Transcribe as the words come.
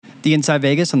The Inside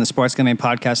Vegas on the Sports Gambling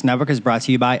Podcast Network is brought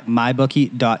to you by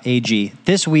MyBookie.ag.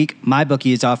 This week,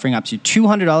 MyBookie is offering up to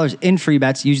 $200 in free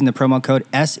bets using the promo code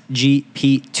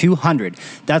SGP200.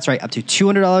 That's right, up to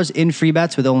 $200 in free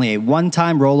bets with only a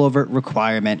one-time rollover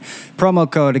requirement. Promo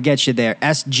code to get you there,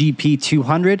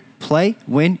 SGP200. Play,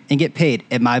 win, and get paid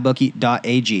at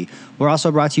MyBookie.ag. We're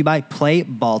also brought to you by Play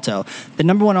Balto. The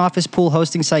number one office pool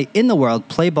hosting site in the world,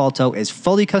 Play Balto is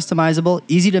fully customizable,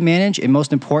 easy to manage, and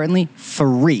most importantly,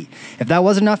 free. If that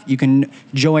wasn't enough, you can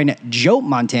join Joe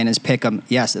Montana's Pick'em.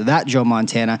 Yes, that Joe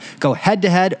Montana. Go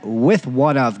head-to-head with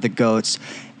one of the GOATs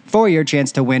for your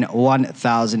chance to win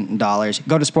 $1,000.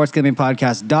 Go to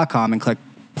sportsgamblingpodcast.com and click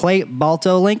Play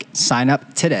Balto link. Sign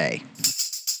up today.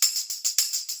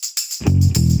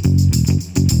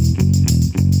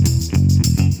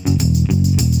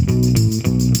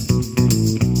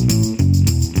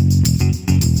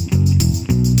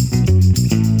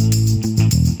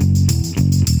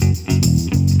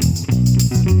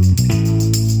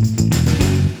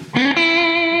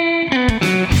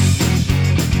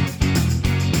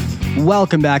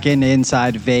 Welcome back into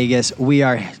Inside Vegas. We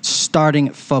are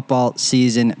starting football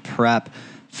season prep.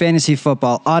 Fantasy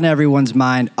football on everyone's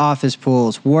mind, office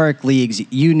pools, work leagues,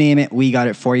 you name it, we got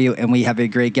it for you. And we have a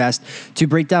great guest to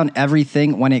break down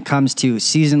everything when it comes to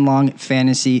season-long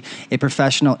fantasy. A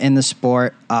professional in the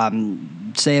sport,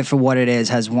 say it for what it is,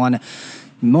 has won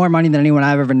more money than anyone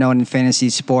I've ever known in fantasy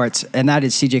sports. And that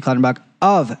is CJ Kaltenbach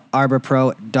of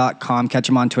arborpro.com. Catch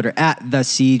him on Twitter at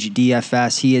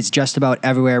TheSiegeDFS. He is just about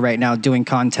everywhere right now doing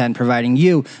content, providing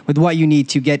you with what you need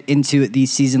to get into the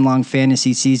season-long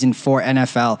fantasy season for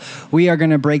NFL. We are going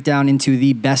to break down into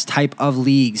the best type of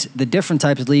leagues, the different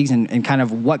types of leagues, and kind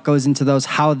of what goes into those,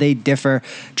 how they differ,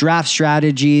 draft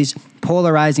strategies,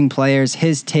 polarizing players,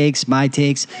 his takes, my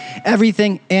takes,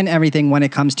 everything when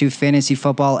it comes to fantasy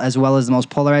football, as well as the most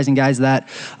polarizing guys that,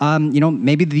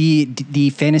 maybe the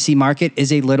fantasy market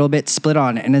is a little bit split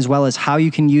on, and as well as how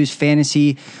you can use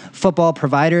fantasy football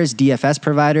providers, DFS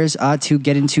providers, to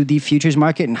get into the futures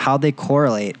market and how they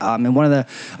correlate. And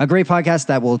a great podcast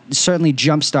that will certainly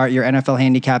jumpstart your NFL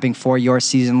handicapping for your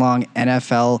season-long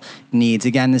NFL needs.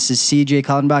 Again, this is CJ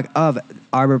Kaltenbach of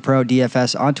Arbor Pro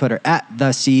DFS on Twitter at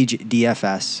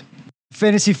TheSiegeDFS.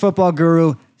 Fantasy football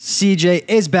guru CJ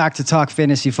is back to talk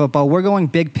fantasy football. We're going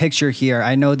big picture here.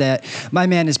 I know that my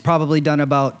man has probably done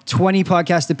about 20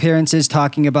 podcast appearances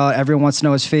talking about everyone wants to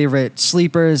know his favorite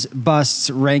sleepers, busts,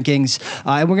 rankings.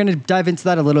 And we're going to dive into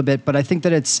that a little bit, but I think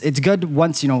that it's good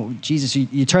once, you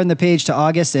turn the page to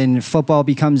August and football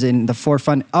becomes in the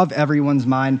forefront of everyone's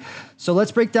mind. So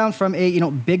let's break down from a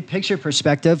big picture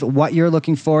perspective what you're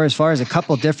looking for as far as a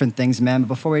couple different things, man. But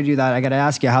before we do that, I got to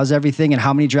ask you, how's everything and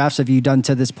how many drafts have you done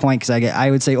to this point? Because I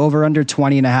would say over under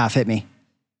 20 and a half. Hit me.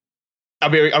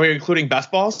 Are we including best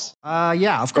balls?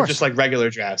 Yeah, of course. Or just like regular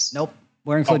drafts? Nope,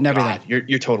 we're including everything.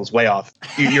 Your total's way off.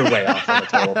 You're way off on the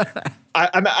total.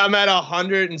 I'm at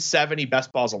 170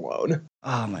 best balls alone.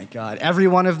 Oh my God! Every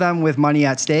one of them with money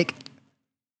at stake.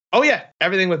 Oh, yeah.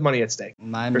 Everything with money at stake.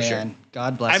 My man. Sure.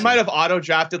 God bless you. I might have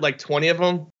auto-drafted like 20 of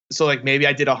them. So like maybe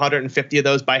I did 150 of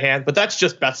those by hand. But that's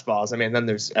just best balls. I mean, then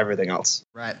there's everything else.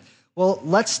 Right. Well,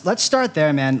 let's start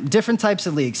there, man. Different types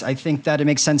of leagues. I think that it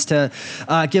makes sense to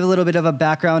give a little bit of a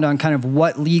background on kind of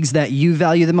what leagues that you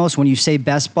value the most. When you say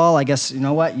best ball, I guess,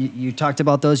 you talked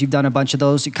about those. You've done a bunch of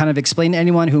those. You kind of explain to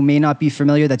anyone who may not be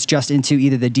familiar that's just into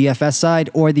either the DFS side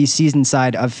or the season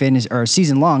side of fantasy or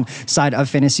season-long side of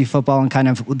fantasy football and kind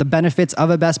of the benefits of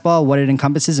a best ball, what it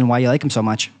encompasses, and why you like them so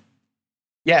much.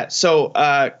 Yeah. So,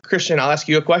 Christian, I'll ask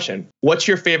you a question. What's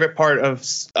your favorite part of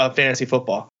fantasy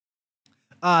football?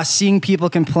 Seeing people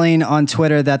complain on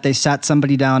Twitter that they sat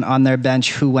somebody down on their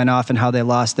bench who went off and how they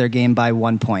lost their game by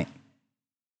 1 point.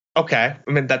 Okay.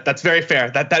 I mean, that's very fair.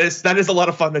 That is a lot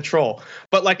of fun to troll.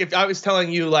 But like, if I was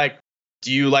telling you, like,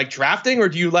 do you like drafting or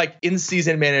do you like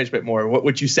in-season management more? What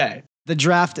would you say? The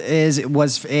draft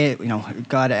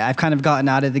God, I've kind of gotten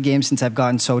out of the game since I've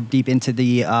gotten so deep into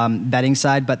the betting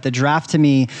side. But the draft to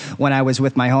me, when I was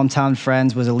with my hometown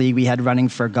friends, was a league we had running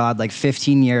for, like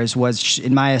 15 years, was,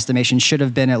 in my estimation, should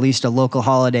have been at least a local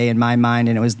holiday in my mind.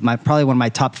 And it was probably one of my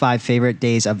top 5 favorite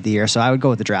days of the year. So I would go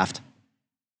with the draft.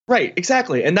 Right,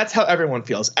 exactly. And that's how everyone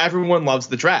feels. Everyone loves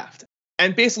the draft.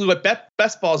 And basically what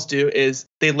best balls do is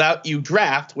they let you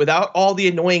draft without all the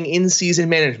annoying in-season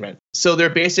management. So they're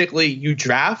basically, you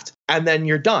draft and then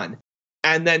you're done.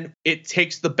 And then it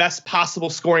takes the best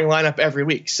possible scoring lineup every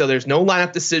week. So there's no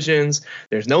lineup decisions.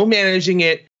 There's no managing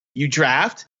it. You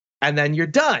draft and then you're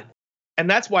done. And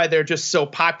that's why they're just so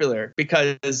popular,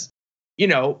 because,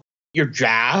 you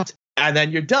draft and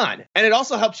then you're done. And it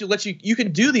also helps you you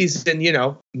can do these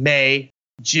in, May,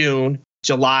 June,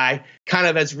 July, kind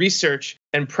of as research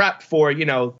and prep for,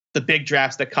 the big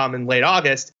drafts that come in late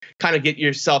August, kind of get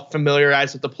yourself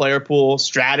familiarized with the player pool,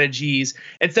 strategies,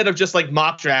 instead of just like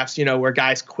mock drafts, where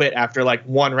guys quit after like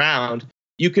one round.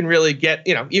 You can really get,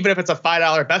 even if it's a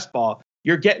 $5 best ball,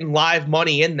 you're getting live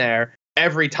money in there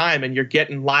every time and you're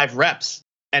getting live reps.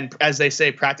 And as they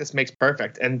say, practice makes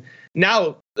perfect. And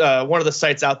now one of the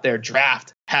sites out there,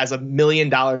 Draft, has $1 million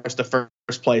to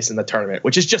first place in the tournament,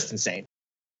 which is just insane.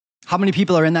 How many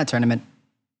people are in that tournament?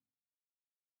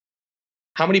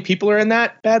 How many people are in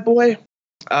that bad boy?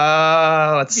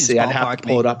 Let's see. I'd have to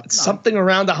pull it up. It's something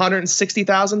around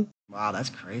 160,000. Wow, that's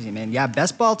crazy, man. Yeah,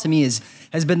 best ball to me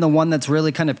has been the one that's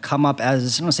really kind of come up as,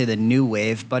 I don't want to say the new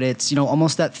wave, but it's,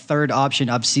 almost that third option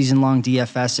of season-long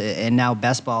DFS and now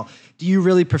best ball. Do you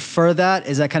really prefer that?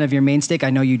 Is that kind of your main stake?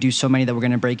 I know you do so many that we're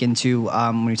going to break into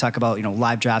when we talk about,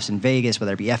 live drafts in Vegas,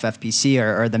 whether it be FFPC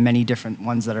or the many different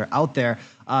ones that are out there.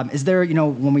 Is there,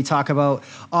 when we talk about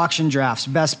auction drafts,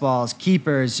 best balls,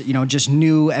 keepers, just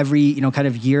new every, kind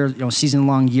of year,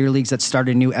 season-long year leagues that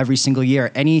started new every single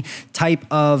year, any type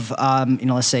of,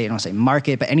 let's say, I don't want to say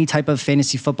market, but any type of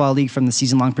fantasy football league from the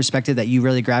season-long perspective that you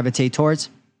really gravitate towards?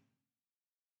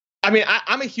 I mean,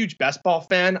 I'm a huge best ball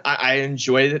fan. I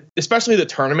enjoy it, especially the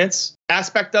tournaments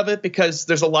aspect of it, because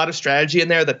there's a lot of strategy in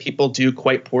there that people do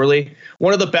quite poorly.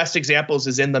 One of the best examples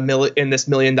is in this $1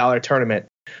 million tournament.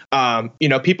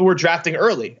 People were drafting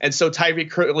early, and so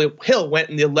Tyreek Hill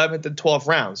went in the 11th and 12th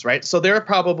rounds, right? So there are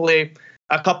probably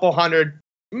a couple hundred,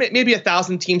 maybe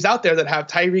 1,000 teams out there that have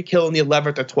Tyreek Hill in the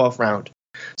 11th or 12th round.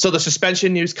 So the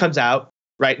suspension news comes out,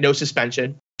 right? No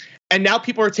suspension. And now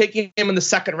people are taking him in the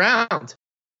second round.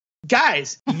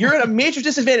 Guys, you're at a major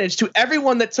disadvantage to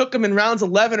everyone that took him in rounds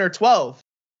 11 or 12.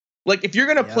 Like, if you're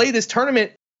going to play this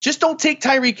tournament, just don't take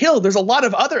Tyreek Hill. There's a lot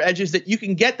of other edges that you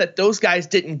can get that those guys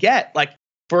didn't get. Like,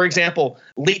 for example,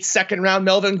 late second round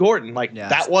Melvin Gordon.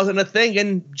 That wasn't a thing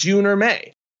in June or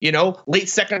May. Late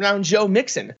second round Joe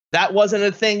Mixon. That wasn't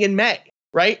a thing in May,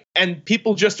 right? And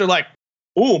people just are like,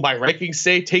 ooh, my rankings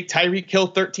say take Tyreek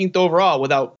Hill 13th overall,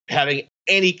 without having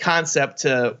any concept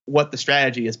to what the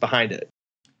strategy is behind it.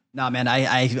 No, man,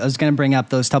 I was going to bring up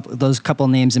those couple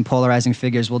names and polarizing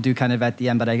figures. We'll do kind of at the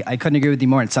end, but I couldn't agree with you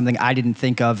more. It's something I didn't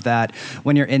think of, that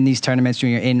when you're in these tournaments,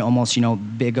 when you're in almost,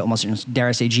 big, almost, dare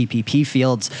I say, GPP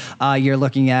fields, you're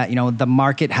looking at, the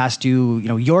market has to,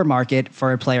 your market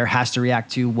for a player has to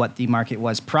react to what the market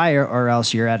was prior, or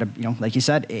else you're at a, like you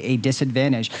said, a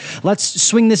disadvantage. Let's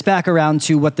swing this back around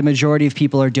to what the majority of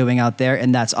people are doing out there,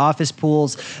 and that's office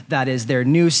pools. That is their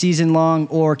new season long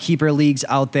or keeper leagues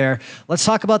out there. Let's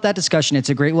talk about that discussion. It's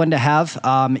a great one to have.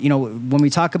 When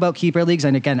we talk about keeper leagues,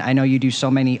 and again, I know you do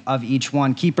so many of each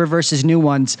one, keeper versus new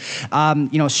ones,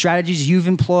 strategies you've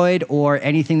employed or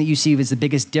anything that you see as the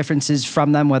biggest differences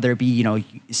from them, whether it be,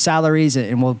 salaries,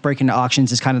 and we'll break into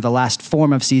auctions as kind of the last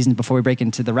form of season before we break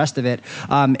into the rest of it.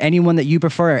 Anyone that you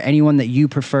prefer, or anyone that you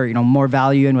prefer, more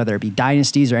value in, whether it be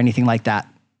dynasties or anything like that.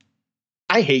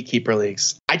 I hate keeper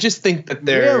leagues. I just think that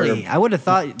they're... Really? I would have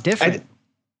thought different.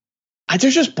 They're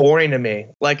just boring to me.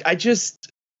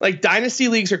 Dynasty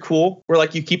leagues are cool, where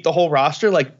you keep the whole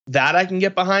roster, that I can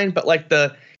get behind. But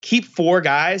the keep 4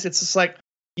 guys, it's just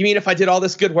you mean if I did all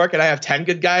this good work and I have 10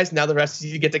 good guys, now the rest of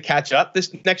you get to catch up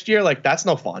this next year? That's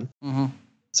no fun. Mm-hmm.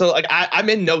 So I'm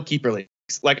in no keeper leagues.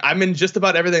 I'm in just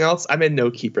about everything else. I'm in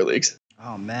no keeper leagues.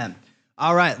 Oh man.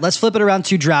 All right, let's flip it around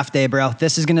to draft day, bro.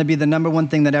 This is going to be the number one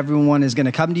thing that everyone is going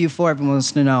to come to you for. Everyone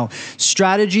wants to know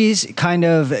strategies. Kind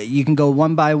of, you can go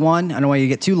one by one. I don't want you to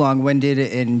get too long-winded,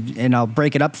 and I'll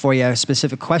break it up for you,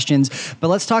 specific questions. But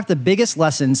let's talk the biggest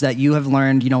lessons that you have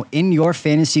learned, in your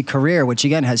fantasy career, which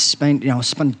again has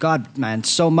spent God, man,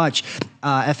 so much.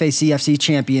 FACFC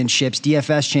championships,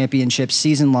 DFS championships,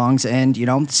 season longs, and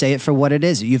say it for what it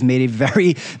is. You've made a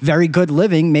very, very good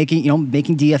living making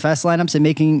DFS lineups and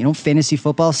making fantasy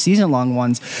football season long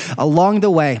ones. Along the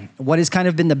way, what has kind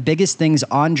of been the biggest things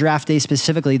on draft day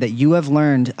specifically that you have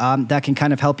learned that can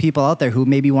kind of help people out there who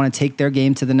maybe want to take their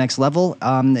game to the next level,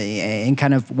 and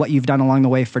kind of what you've done along the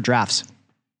way for drafts?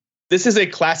 This is a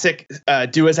classic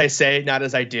do as I say, not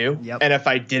as I do. Yep. And if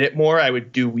I did it more, I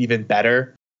would do even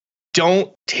better.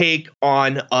 Don't take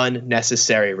on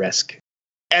unnecessary risk.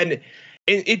 And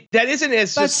that isn't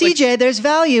as... But CJ, there's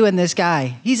value in this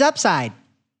guy. He's upside.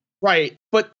 Right.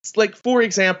 But for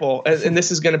example, and this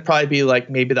is going to probably be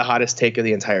maybe the hottest take of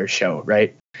the entire show,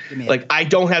 right? I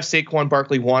don't have Saquon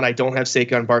Barkley 1. I don't have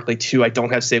Saquon Barkley 2. I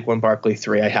don't have Saquon Barkley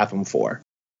 3. I have him 4.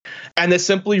 And the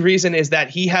simply reason is that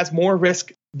he has more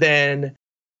risk than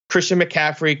Christian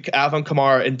McCaffrey, Alvin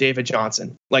Kamara, and David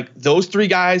Johnson. Those 3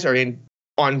 guys are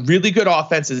on really good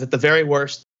offenses at the very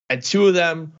worst, and 2 of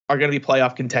them are going to be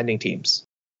playoff contending teams.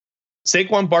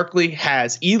 Saquon Barkley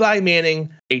has Eli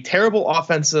Manning, a terrible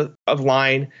offensive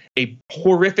line, a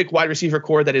horrific wide receiver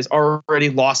core that has already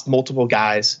lost multiple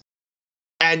guys,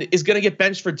 and is going to get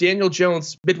benched for Daniel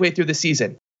Jones midway through the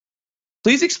season.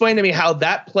 Please explain to me how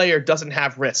that player doesn't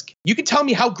have risk. You can tell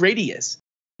me how great he is.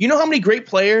 You know how many great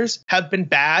players have been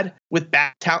bad with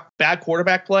bad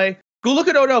quarterback play? Go look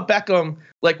at Odell Beckham,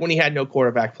 like when he had no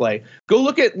quarterback play. Go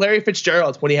look at Larry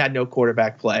Fitzgerald when he had no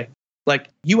quarterback play. Like,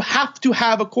 you have to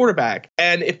have a quarterback.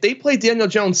 And if they play Daniel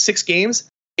Jones 6 games,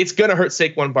 it's going to hurt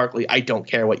Saquon Barkley. I don't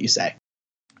care what you say.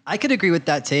 I could agree with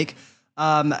that take.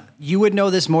 You would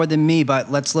know this more than me, but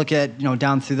let's look at,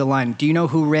 down through the line. Do you know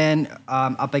who ran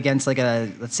up against like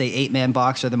a, let's say, 8-man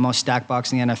box or the most stacked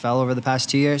box in the NFL over the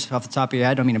past 2 years? Off the top of your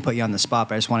head, I don't mean to put you on the spot,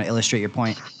 but I just want to illustrate your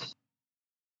point.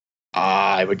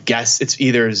 I would guess it's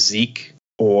either Zeke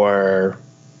or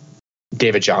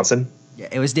David Johnson. Yeah,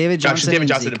 it was David Johnson. David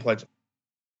Johnson didn't play.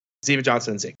 David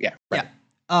Johnson and Zeke. Yeah. Right.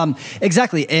 Yeah.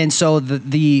 Exactly. And so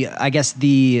I guess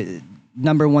the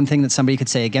number one thing that somebody could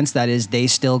say against that is they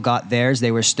still got theirs.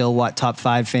 They were still top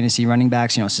 5 fantasy running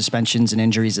backs, suspensions and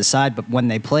injuries aside. But when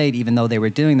they played, even though they were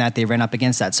doing that, they ran up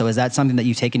against that. So is that something that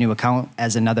you take into account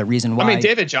as another reason why? I mean,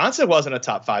 David Johnson wasn't a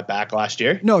top 5 back last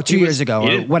year. No, 2 years ago,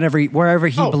 or wherever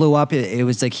he blew up, it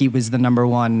was like he was the number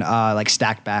one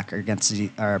stacked back or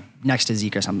next to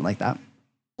Zeke or something like that.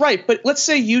 Right, but let's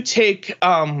say you take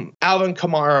Alvin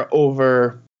Kamara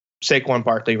over Saquon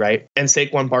Barkley, right? And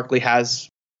Saquon Barkley has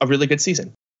a really good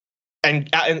season. And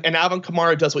Alvin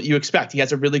Kamara does what you expect. He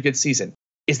has a really good season.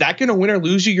 Is that going to win or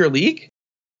lose you your league?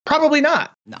 Probably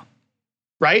not. No.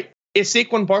 Right? If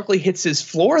Saquon Barkley hits his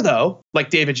floor, though,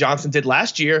 like David Johnson did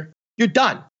last year, you're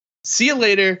done. See you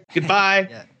later. Goodbye.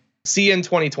 Yeah. See you in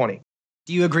 2020.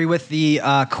 Do you agree with the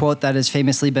quote that has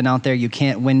famously been out there? You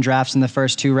can't win drafts in the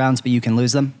first 2 rounds, but you can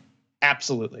lose them.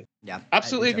 Absolutely. Yeah.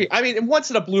 Absolutely agree. I mean, once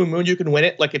in a blue moon, you can win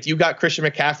it. Like if you got Christian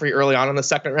McCaffrey early on in the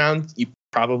second round, you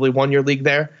probably won your league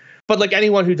there. But like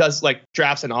anyone who does like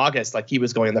drafts in August, like he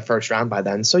was going in the first round by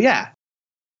then. So yeah.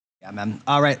 Yeah, man.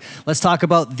 All right. Let's talk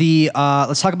about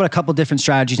a couple different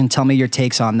strategies and tell me your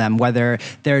takes on them, whether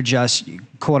they're just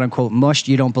quote unquote mushed.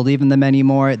 You don't believe in them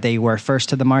anymore. They were first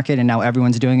to the market and now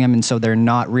everyone's doing them. And so they're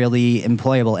not really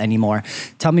employable anymore.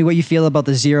 Tell me what you feel about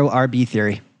the 0 RB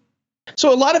theory.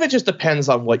 So a lot of it just depends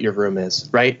on what your room is,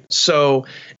 right? So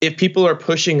if people are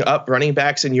pushing up running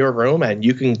backs in your room and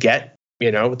you can get,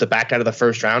 with the back out of the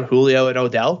first round, Julio and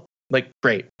Odell, like,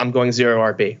 great, I'm going 0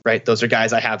 RB, right? Those are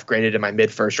guys I have graded in my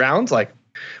mid first rounds. Like,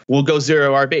 we'll go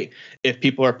 0 RB. If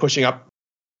people are pushing up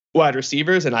wide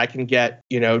receivers and I can get,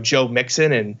 Joe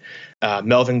Mixon and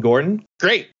Melvin Gordon,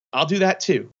 great, I'll do that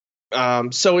too.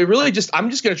 So it really I'm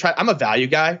just going to try. I'm a value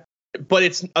guy, but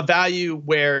it's a value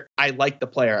where I like the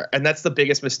player. And that's the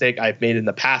biggest mistake I've made in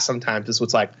the past sometimes is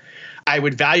what's like, I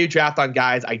would value draft on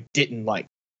guys I didn't like.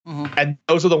 Mm-hmm. And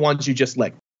those are the ones you just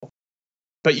like.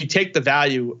 But you take the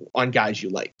value on guys you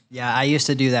like. Yeah, I used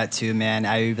to do that too, man.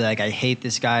 I would be like, I hate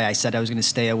this guy. I said I was going to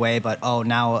stay away, but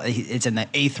now it's in the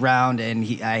 8th round, and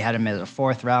I had him as a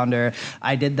 4th rounder.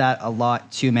 I did that a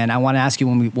lot too, man. I want to ask you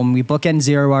when we bookend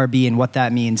 0 RB and what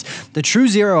that means. The true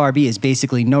 0 RB is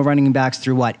basically no running backs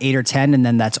through 8 or 10, and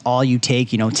then that's all you take,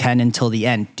 10 until the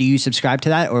end. Do you subscribe to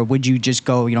that, or would you just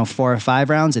go 4 or 5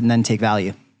 rounds and then take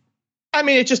value? I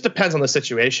mean, it just depends on the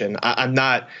situation. I'm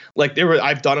not like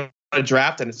I've done a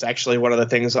draft, and it's actually one of the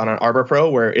things on an Arbor Pro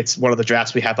where it's one of the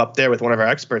drafts we have up there with one of our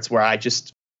experts where I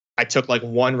took like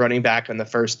one running back in the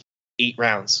first 8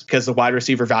 rounds because the wide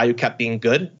receiver value kept being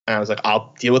good. And I was like,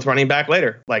 I'll deal with running back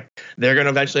later. Like they're going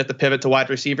to eventually have to pivot to wide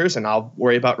receivers and I'll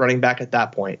worry about running back at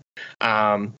that point.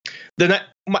 One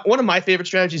of my favorite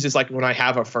strategies is like when I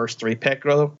have a first 3 pick,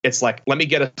 it's like, let me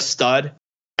get a stud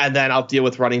and then I'll deal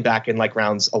with running back in like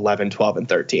rounds 11, 12, and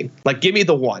 13. Like give me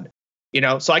the one.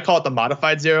 So I call it the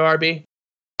modified 0 RB.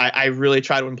 I really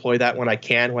try to employ that when I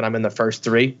can, when I'm in the first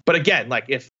 3. But again, like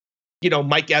if,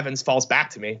 Mike Evans falls back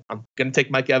to me, I'm going to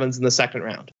take Mike Evans in the 2nd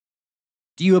round.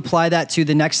 Do you apply that to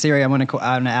the next theory I'm going to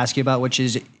ask you about, which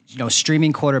is,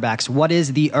 streaming quarterbacks? What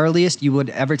is the earliest you would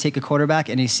ever take a quarterback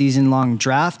in a season-long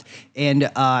draft?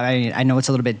 And I know it's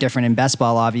a little bit different in best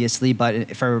ball, obviously,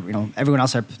 but for everyone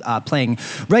else are playing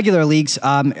regular leagues,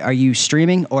 are you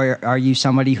streaming or are you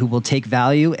somebody who will take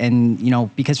value?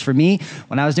 And because for me,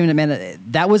 when I was doing it, man,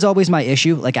 that was always my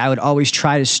issue. Like I would always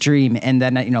try to stream, and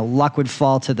then luck would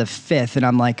fall to the 5th, and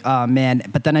I'm like, oh man.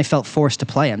 But then I felt forced to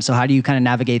play him. So how do you kind of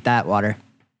navigate that, Water?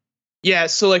 Yeah,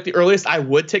 so like the earliest I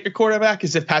would take a quarterback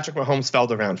is if Patrick Mahomes fell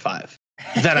to round 5.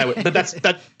 Then I would, but that's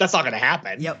not going to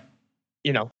happen. Yep.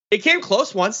 It came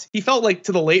close once. He felt like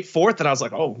to the late fourth, and I was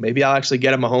like, oh, maybe I'll actually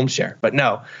get him a home share. But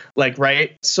no, like,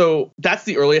 right. So that's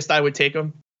the earliest I would take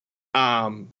him.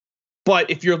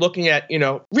 But if you're looking at,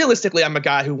 realistically, I'm a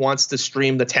guy who wants to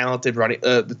stream the talented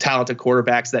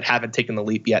quarterbacks that haven't taken the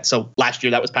leap yet. So last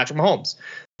year that was Patrick Mahomes.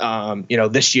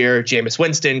 This year, Jameis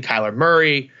Winston, Kyler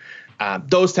Murray,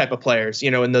 those type of players,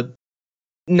 in the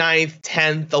 9th,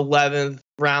 10th, 11th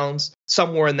rounds,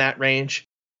 somewhere in that range.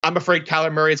 I'm afraid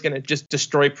Kyler Murray is going to just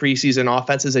destroy preseason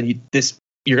offenses, and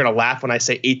you're going to laugh when I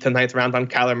say 8th to 9th round on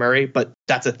Kyler Murray, but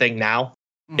that's a thing now.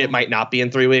 Mm-hmm. It might not be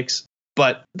in 3 weeks,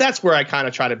 but that's where I kind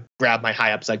of try to grab my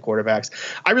high upside quarterbacks.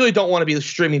 I really don't want to be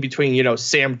streaming between,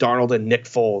 Sam Darnold and Nick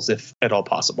Foles, if at all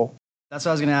possible. That's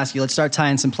what I was going to ask you. Let's start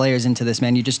tying some players into this,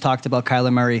 man. You just talked about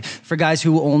Kyler Murray. For guys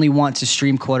who only want to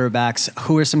stream quarterbacks,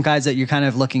 who are some guys that you're kind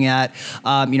of looking at,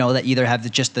 that either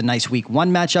have just the nice week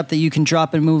 1 matchup that you can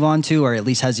drop and move on to, or at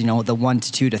least has, the 1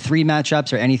 to 2 to 3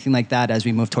 matchups or anything like that as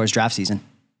we move towards draft season?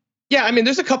 Yeah, I mean,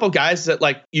 there's a couple guys that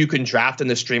like you can draft in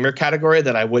the streamer category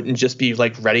that I wouldn't just be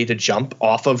like ready to jump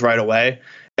off of right away.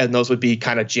 And those would be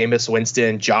kind of Jameis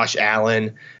Winston, Josh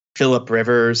Allen, Phillip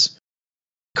Rivers,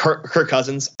 Kirk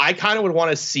Cousins. I kind of would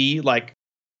want to see like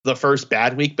the first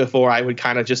bad week before I would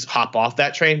kind of just hop off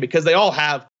that train, because they all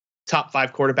have top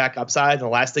 5 quarterback upside. And the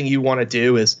last thing you want to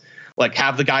do is like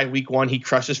have the guy week 1, he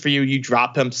crushes for you, you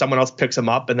drop him, someone else picks him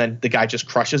up, and then the guy just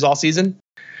crushes all season.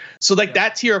 So like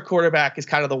that tier of quarterback is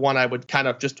kind of the one I would kind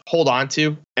of just hold on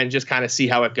to and just kind of see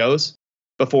how it goes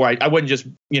before I wouldn't just,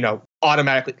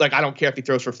 automatically, like, I don't care if he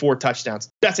throws for 4 touchdowns.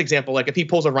 Best example, like if he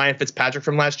pulls a Ryan Fitzpatrick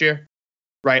from last year,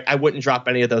 right, I wouldn't drop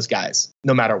any of those guys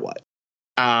no matter what.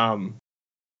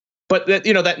 But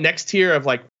that next tier of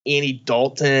like Andy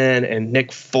Dalton and Nick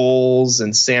Foles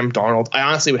and Sam Darnold, I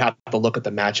honestly would have to look at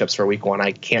the matchups for week 1.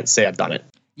 I can't say I've done it.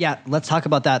 Yeah, let's talk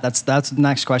about that. That's the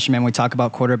next question, man. We talk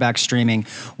about quarterback streaming.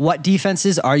 What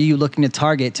defenses are you looking to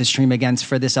target to stream against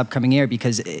for this upcoming year?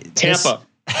 Because Tampa.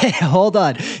 Hold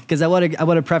on, because I want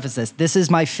to preface this. This is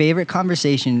my favorite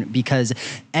conversation because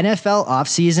NFL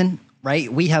offseason,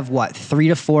 right? We have 3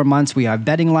 to 4 months. We have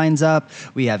betting lines up.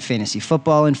 We have fantasy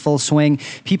football in full swing.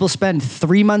 People spend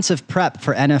 3 months of prep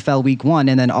for NFL week 1.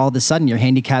 And then all of a sudden your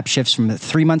handicap shifts from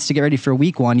 3 months to get ready for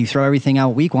week 1. You throw everything out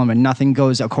week 1, but nothing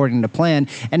goes according to plan.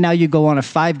 And now you go on a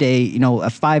 5-day, a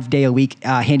 5-day-a-week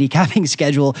handicapping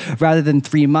schedule rather than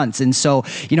 3 months. And so,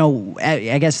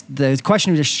 I guess the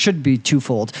question just should be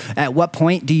twofold. At what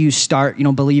point do you start,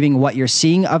 believing what you're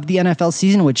seeing of the NFL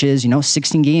season, which is,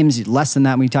 16 games, less than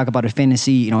that when you talk about a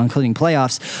fantasy, including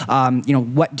playoffs.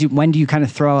 When do you kind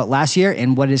of throw out last year,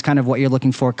 and what is kind of what you're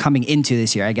looking for coming into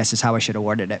this year, I guess is how I should have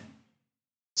worded it.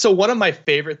 So one of my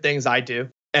favorite things I do,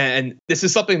 and this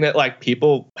is something that like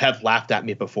people have laughed at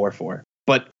me before for,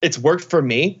 but it's worked for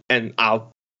me and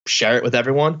I'll share it with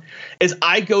everyone, is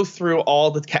I go through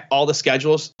all the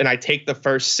schedules and I take the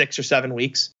first 6 or 7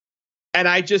 weeks and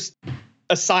I just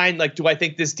assign like, do I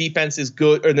think this defense is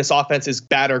good or this offense is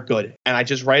bad or good? And I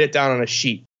just write it down on a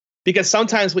sheet. Because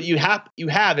sometimes what you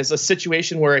have is a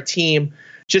situation where a team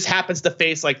just happens to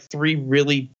face like 3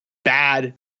 really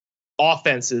bad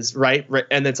offenses, right?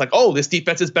 And it's like, oh, this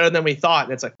defense is better than we thought.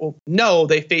 And it's like, well, no,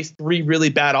 they faced 3 really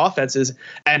bad offenses.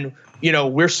 And,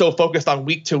 we're so focused on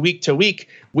week to week to week,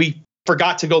 we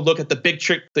forgot to go look at the big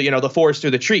trick, the forest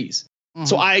through the trees. Mm-hmm.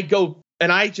 So I go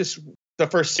and the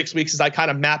first 6 weeks is I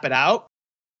kind of map it out.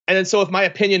 And then so if my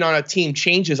opinion on a team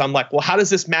changes, I'm like, well, how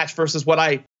does this match versus what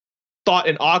I thought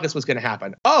in August was going to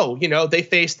happen? Oh, they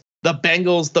faced the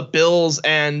Bengals, the Bills,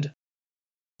 and,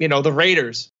 the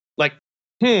Raiders. Like,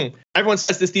 everyone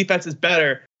says this defense is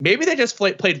better. Maybe they just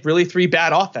played really 3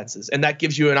 bad offenses, and that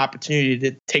gives you an opportunity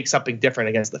to take something different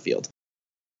against the field.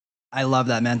 I love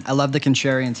that, man. I love the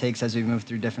contrarian takes as we move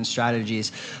through different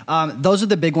strategies. Those are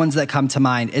the big ones that come to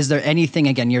mind. Is there anything,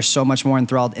 again, you're so much more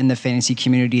enthralled in the fantasy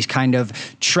community's kind of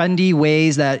trendy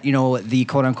ways that, the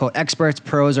quote unquote experts,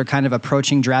 pros are kind of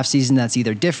approaching draft season that's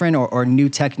either different or new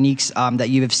techniques that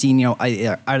you have seen,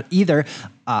 either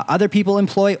other people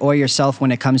employ or yourself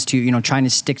when it comes to, trying to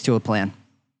stick to a plan?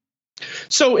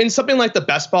 So in something like the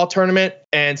best ball tournament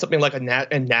and something like in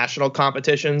national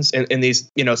competitions in these,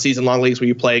 season long leagues where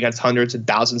you play against hundreds and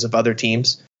thousands of other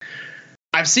teams,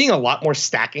 I'm seeing a lot more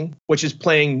stacking, which is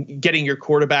getting your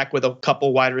quarterback with a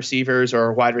couple wide receivers or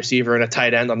a wide receiver and a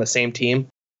tight end on the same team.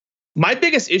 My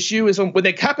biggest issue is when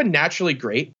they happen naturally,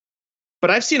 great,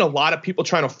 but I've seen a lot of people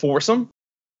trying to force them.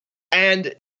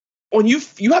 And when you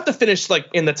have to finish like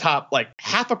in the top, like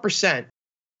 0.5%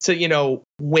 to,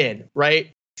 win,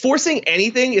 right? Forcing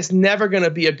anything is never going to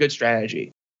be a good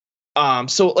strategy.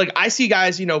 So like I see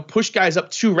guys, push guys up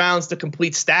 2 rounds to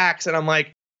complete stacks. And I'm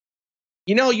like,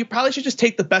 you probably should just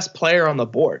take the best player on the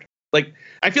board. Like,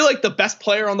 I feel like the best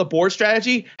player on the board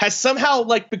strategy has somehow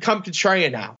like become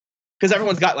contrarian now because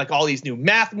everyone's got like all these new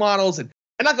math models and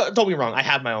don't get me wrong, I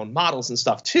have my own models and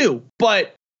stuff too,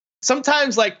 but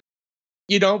sometimes like,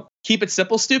 keep it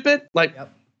simple, stupid. Like,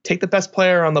 take the best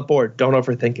player on the board. Don't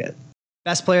overthink it.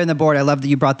 Best player on the board. I love that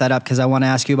you brought that up because I want to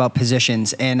ask you about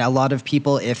positions. And a lot of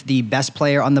people, if the best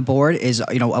player on the board is,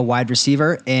 a wide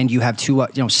receiver and you have two,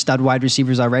 stud wide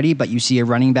receivers already, but you see a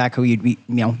running back who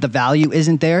the value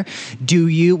isn't there.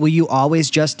 Will you always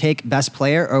just take best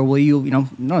player, or will you, I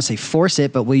don't want to say force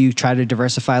it, but will you try to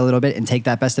diversify a little bit and take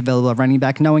that best available running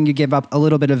back, knowing you give up a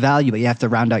little bit of value, but you have to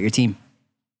round out your team?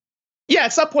 Yeah,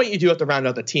 at some point you do have to round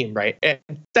out the team, right? And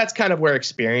that's kind of where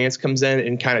experience comes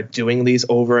in kind of doing these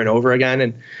over and over again.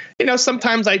 And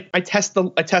sometimes I test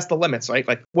the limits, right?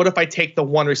 Like, what if I take the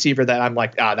one receiver that I'm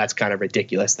like, that's kind of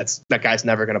ridiculous. That guy's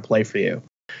never going to play for you.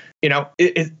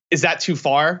 Is that too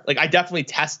far? Like, I definitely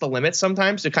test the limits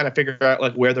sometimes to kind of figure out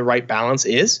like where the right balance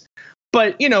is.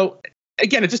 But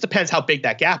again, it just depends how big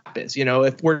that gap is.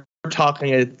 If we're talking,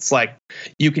 it's like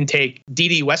you can take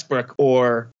D.D. Westbrook,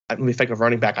 or let me think of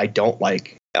running back I don't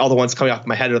like. All the ones coming off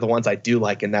my head are the ones I do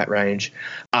like in that range.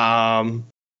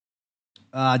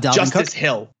 Justice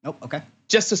Hill. Oh, okay.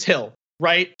 Justice Hill,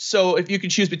 right? So if you can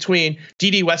choose between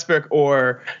D.D. Westbrook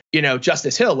or,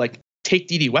 Justice Hill, like, take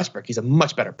D.D. Westbrook. He's a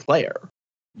much better player.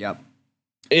 Yep.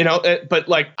 But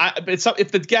like,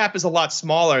 if the gap is a lot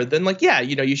smaller, then like, yeah,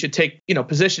 you should take,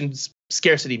 positions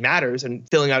scarcity matters and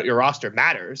filling out your roster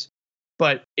matters,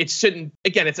 but it shouldn't.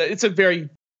 Again, it's a very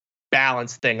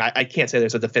balanced thing. I can't say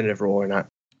there's a definitive rule or not.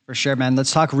 For sure, man.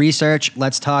 Let's talk research.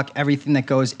 Let's talk everything that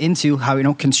goes into how,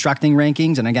 constructing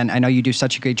rankings. And again, I know you do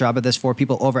such a great job of this for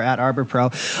people over at Arbor Pro.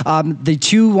 The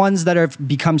two ones that have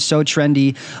become so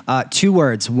trendy, two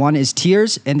words. One is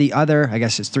tiers, and the other, I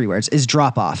guess it's three words, is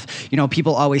drop off.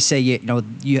 People always say, you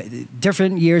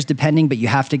different years depending, but you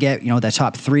have to get, the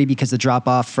top three because the drop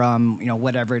off from,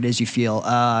 whatever it is you feel.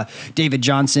 David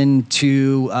Johnson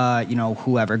to,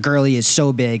 whoever. Gurley is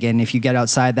so big. And if you get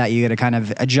outside that, you got to kind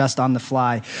of adjust on the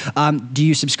fly. Do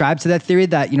you subscribe to that theory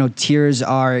that, tiers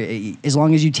are, as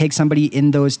long as you take somebody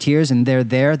in those tiers and they're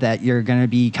there, that you're going to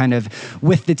be kind of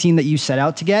with the team that you set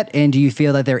out to get? And do you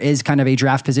feel that there is kind of a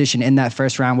draft position in that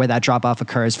first round where that drop off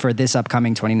occurs for this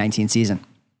upcoming 2019 season?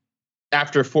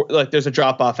 There's a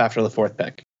drop off after the fourth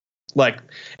pick, like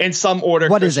in some order.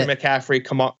 What Christian is it? McCaffrey,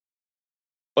 come on.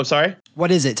 Oh, sorry.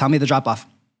 What is it? Tell me the drop off.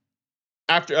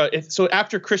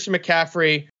 After Christian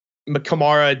McCaffrey,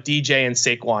 Kamara, DJ, and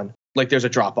Saquon. Like, there's a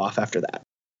drop off after that.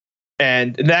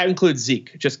 And that includes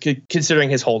Zeke, just considering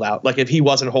his holdout. Like, if he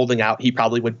wasn't holding out, he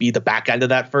probably would be the back end of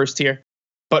that first tier.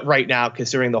 But right now,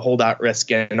 considering the holdout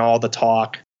risk and all the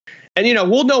talk, and,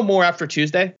 we'll know more after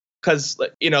Tuesday because,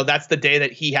 that's the day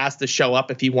that he has to show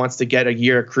up if he wants to get a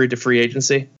year accrued to free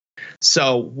agency.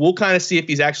 So we'll kind of see if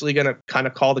he's actually going to kind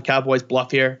of call the Cowboys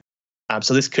bluff here.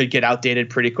 So this could get outdated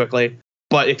pretty quickly.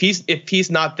 But if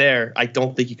he's not there, I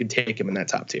don't think you can take him in that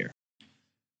top tier.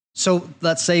 So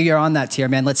let's say you're on that tier,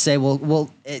 man. Let's say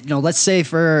let's say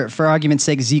for argument's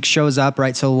sake, Zeke shows up,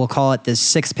 right? So we'll call it the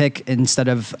sixth pick instead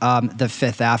of the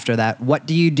fifth after that. What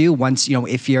do you do once,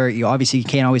 if you obviously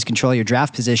can't always control your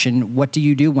draft position, what do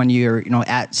you do when you're,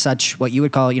 at such what you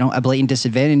would call, a blatant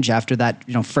disadvantage after that,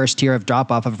 first tier of drop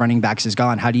off of running backs is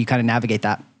gone? How do you kind of navigate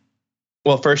that?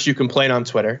 Well, first you complain on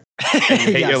Twitter and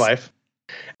you hate your life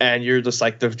and you're just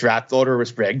like, the draft order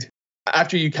was rigged.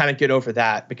 After you kind of get over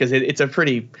that, because it's a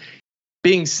pretty,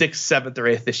 being 6th, 7th, or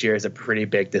 8th this year is a pretty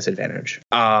big disadvantage.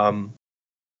 At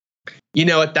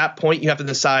that point you have to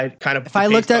decide kind of. If I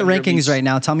looked at rankings right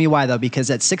now, tell me why though,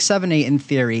 because at 6, 7, 8 in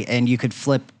theory, and you could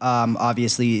flip,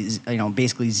 obviously,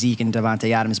 basically Zeke and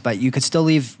Devontae Adams, but you could still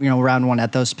leave, round one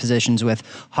at those positions with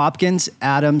Hopkins,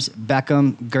 Adams,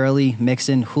 Beckham, Gurley,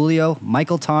 Mixon, Julio,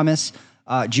 Michael Thomas,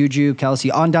 Juju,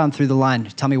 Kelsey, on down through the line.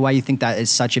 Tell me why you think that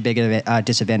is such a big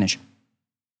disadvantage.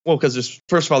 Well, because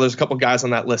first of all, there's a couple guys on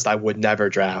that list I would never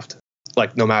draft,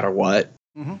 like no matter what.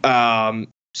 Mm-hmm.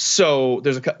 So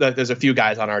there's a few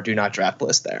guys on our do not draft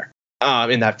list there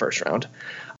in that first round.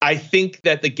 I think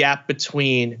that the gap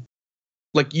between,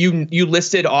 like you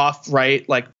listed off, right,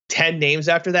 like 10 names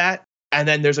after that, and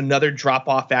then there's another drop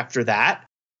off after that.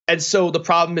 And so the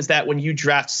problem is that when you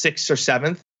draft 6th or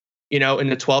 7th, in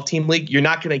the 12-team league, you're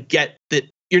not going to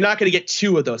get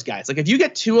two of those guys. Like if you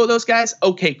get two of those guys,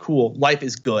 okay, cool. Life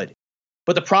is good.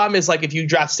 But the problem is, like, if you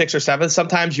draft 6th or 7th,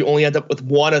 sometimes you only end up with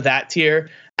one of that tier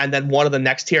and then one of the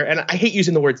next tier. And I hate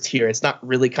using the word tier. It's not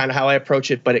really kind of how I approach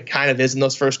it, but it kind of is in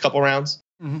those first couple rounds.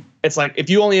 Mm-hmm. It's like if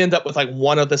you only end up with like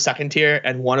one of the second tier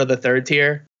and one of the third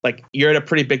tier, like you're at a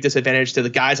pretty big disadvantage to the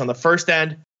guys on the first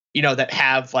end, that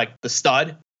have like the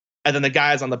stud. and then the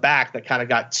guys on the back that kind of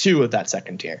got 2 of that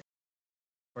second tier.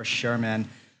 For sure, man.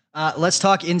 Let's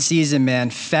talk in season, man.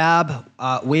 Fab,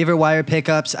 waiver wire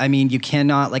pickups. I mean, you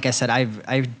cannot, like I said,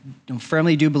 I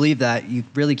firmly do believe that you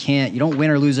really can't. You don't win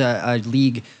or lose a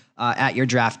league at your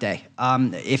draft day.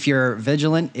 If you're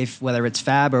vigilant, whether it's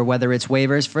Fab or whether it's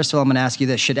waivers, first of all, I'm going to ask you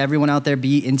this. Should everyone out there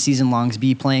be in season longs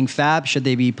be playing Fab? Should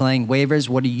they be playing waivers?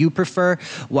 What do you prefer?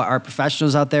 What are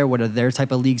professionals out there? What are their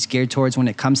type of leagues geared towards when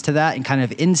it comes to that? And kind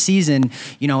of in season,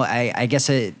 I guess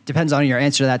it depends on your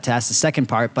answer to that to ask the second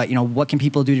part, but what can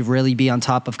people do to really be on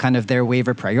top of kind of their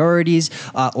waiver priorities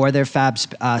or their Fab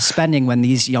spending when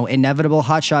these, inevitable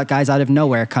hotshot guys out of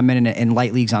nowhere come in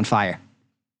light leagues on fire?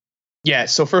 Yeah.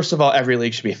 So first of all, every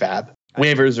league should be Fab.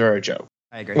 Waivers are a joke.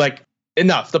 I agree. Like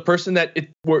enough. The person that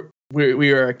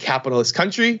we are a capitalist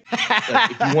country.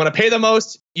 Like, if you want to pay the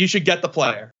most, you should get the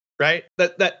player, right?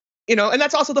 That and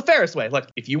that's also the fairest way. Like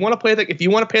if you want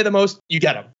to pay the most, you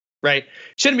get them, right?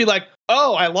 Shouldn't be like,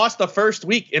 oh, I lost the first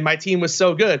week and my team was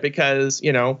so good because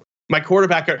my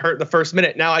quarterback got hurt in the first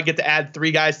minute. Now I get to add 3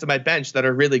 guys to my bench that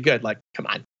are really good. Like, come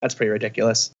on, that's pretty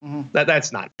ridiculous. Mm-hmm.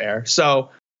 That's not fair.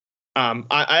 So.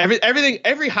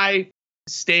 Every high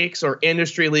stakes or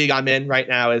industry league I'm in right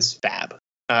now is Fab.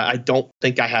 I don't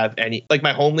think I have any, like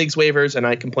my home league's waivers, and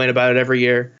I complain about it every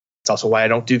year. It's also why I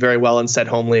don't do very well in said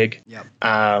home league. Yep.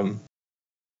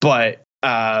 But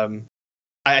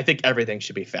I think everything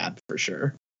should be Fab for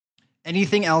sure.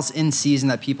 Anything else in season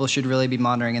that people should really be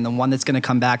monitoring? And the one that's going to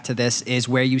come back to this is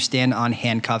where you stand on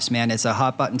handcuffs, man. It's a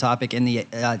hot button topic in the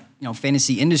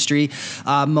fantasy industry.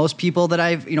 Most people that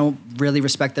I've really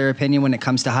respect their opinion when it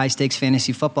comes to high stakes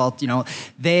fantasy football.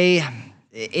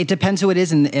 It depends who it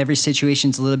is, and every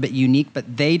situation's a little bit unique, but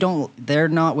they're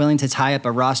not willing to tie up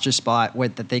a roster spot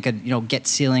that they could, get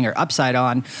ceiling or upside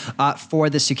on, for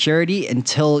the security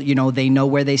until, they know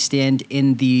where they stand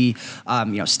in the,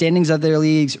 standings of their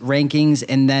leagues, rankings.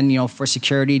 And then, for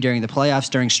security during the playoffs,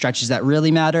 during stretches that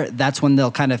really matter, that's when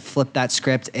they'll kind of flip that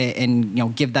script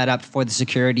and give that up for the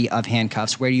security of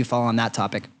handcuffs. Where do you fall on that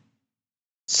topic?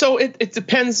 So it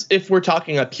depends if we're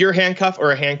talking a pure handcuff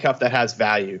or a handcuff that has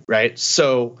value, right?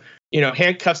 So,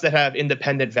 handcuffs that have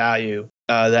independent value,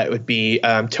 that would be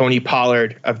Tony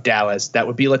Pollard of Dallas. That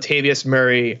would be Latavius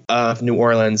Murray of New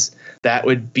Orleans. That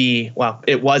would be,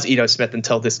 it was Ito Smith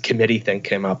until this committee thing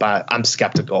came up. I'm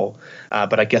skeptical,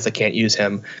 but I guess I can't use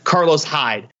him. Carlos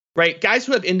Hyde, right? Guys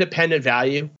who have independent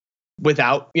value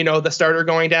without, the starter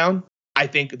going down. I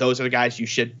think those are the guys you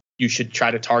should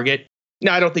try to target.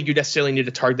 Now, I don't think you necessarily need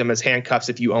to target them as handcuffs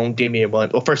if you own Damian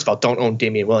Williams. Well, first of all, don't own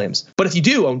Damian Williams. But if you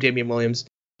do own Damian Williams,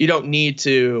 you don't need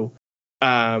to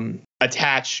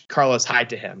attach Carlos Hyde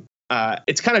to him.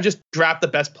 It's kind of just draft the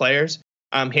best players.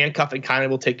 Handcuffing kind of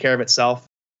will take care of itself.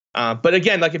 But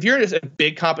again, like if you're in a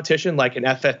big competition like an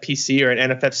FFPC or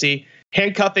an NFFC,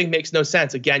 handcuffing makes no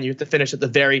sense. Again, you have to finish at the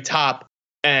very top,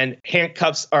 and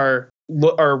handcuffs are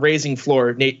raising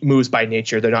floor moves by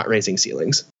nature. They're not raising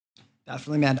ceilings.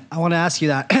 Definitely, man. I want to ask you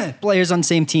that. Players on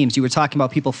same teams, you were talking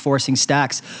about people forcing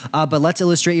stacks, but let's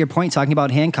illustrate your point talking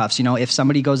about handcuffs. If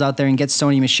somebody goes out there and gets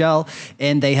Sony Michel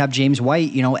and they have James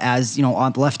White, as,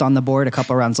 left on the board a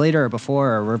couple of rounds later or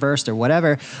before or reversed or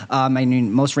whatever.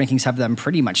 Most rankings have them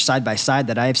pretty much side by side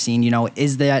that I've seen.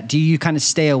 Do you kind of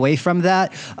stay away from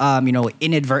that?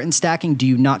 Inadvertent stacking, do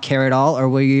you not care at all? Or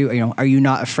are you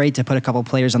not afraid to put a couple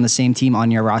players on the same team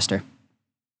on your roster?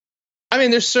 I mean,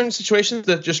 there's certain situations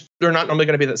that they're not normally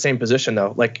going to be in the same position,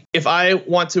 though. Like if I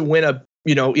want to win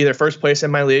either first place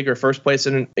in my league or first place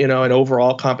in, an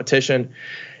overall competition,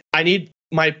 I need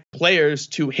my players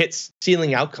to hit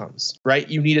ceiling outcomes, right?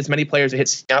 You need as many players to hit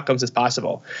ceiling outcomes as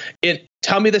possible.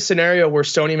 Tell me the scenario where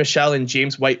Sony Michel and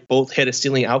James White both hit a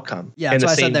ceiling outcome. Yeah, that's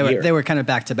why I said they were kind of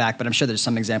back to back, but I'm sure there's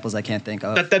some examples I can't think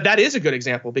of. That is a good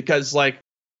example because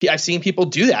I've seen people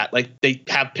do that. Like they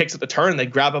have picks at the turn, they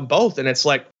grab them both, and it's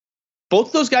like, both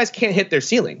of those guys can't hit their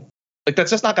ceiling. Like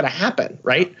that's just not going to happen,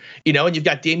 right? And you've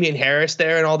got Damian Harris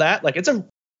there and all that. Like that's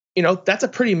a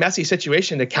pretty messy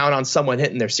situation to count on someone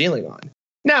hitting their ceiling on.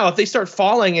 Now, if they start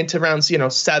falling into rounds,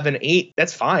 7, 8,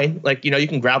 that's fine. Like, you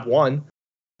can grab one.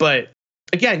 But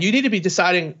again, you need to be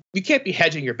deciding, you can't be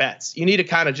hedging your bets. You need to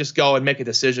kind of just go and make a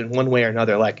decision one way or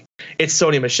another. Like it's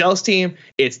Sony Michel's team,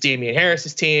 it's Damian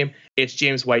Harris's team, it's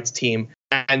James White's team.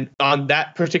 And on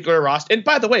that particular roster, and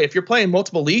by the way, if you're playing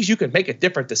multiple leagues, you can make a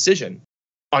different decision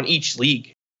on each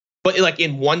league. But like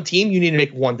in one team, you need to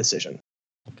make one decision.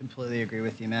 Completely agree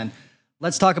with you, man.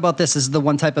 Let's talk about this. This is the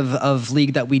one type of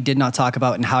league that we did not talk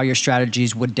about and how your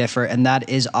strategies would differ, and that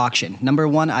is auction. Number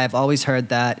one, I've always heard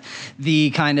that the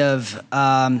kind of,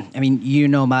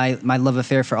 my love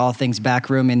affair for all things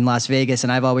backroom in Las Vegas,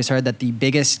 and I've always heard that the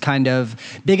biggest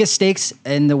stakes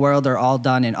in the world are all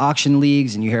done in auction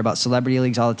leagues, and you hear about celebrity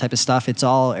leagues, all that type of stuff. It's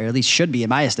all, or at least should be in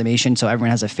my estimation, so everyone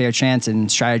has a fair chance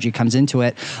and strategy comes into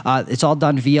it. It's all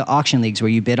done via auction leagues where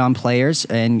you bid on players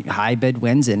and high bid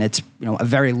wins, and it's a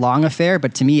very long affair.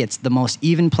 But to me, it's the most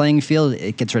even playing field.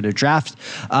 It gets rid of draft,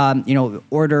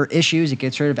 order issues. It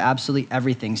gets rid of absolutely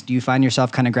everything. So do you find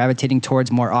yourself kind of gravitating towards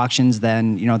more auctions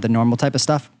than, the normal type of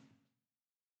stuff?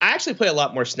 I actually play a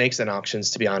lot more snakes than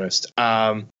auctions, to be honest.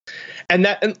 And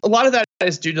a lot of that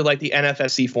is due to like the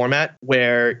NFFC format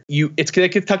where it's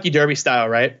Kentucky Derby style,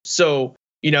 right? So,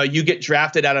 you get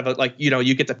drafted out of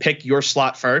you get to pick your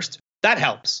slot first. That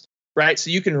helps, right?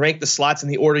 So you can rank the slots in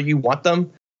the order you want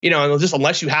them. And just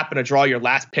unless you happen to draw your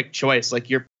last pick choice,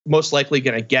 like you're most likely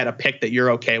going to get a pick that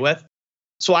you're okay with.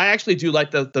 So I actually do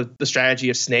like the strategy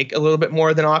of snake a little bit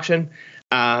more than auction.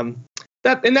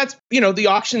 That's the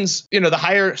auctions, the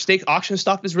higher stake auction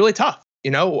stuff is really tough.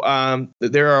 There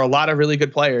are a lot of really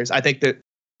good players. I think that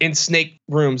in snake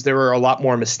rooms, there were a lot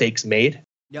more mistakes made.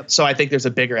 Yep. So I think there's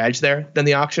a bigger edge there than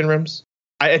the auction rooms.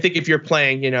 I think if you're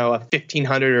playing, a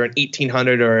 $1,500 or an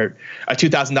 $1,800 or a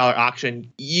 $2,000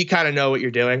 auction, you kind of know what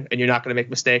you're doing and you're not going to make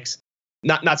mistakes.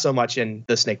 Not so much in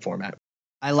the snake format.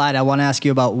 I lied. I want to ask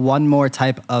you about one more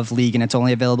type of league, and it's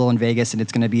only available in Vegas, and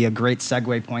it's going to be a great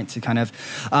segue point to kind of,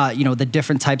 the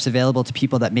different types available to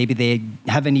people that maybe they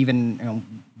haven't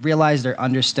even realized or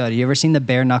understood. You ever seen the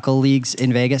bare knuckle leagues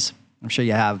in Vegas? I'm sure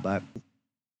you have, but...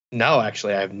 No,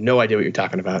 actually, I have no idea what you're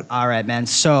talking about. All right, man.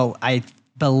 So I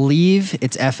believe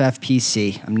it's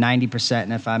FFPC. I'm 90%,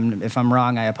 and if I'm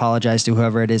wrong, I apologize to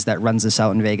whoever it is that runs this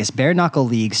out in Vegas. Bare knuckle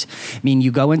leagues mean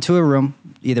you go into a room,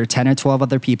 either 10 or 12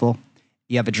 other people.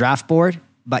 You have a draft board,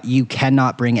 but you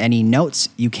cannot bring any notes.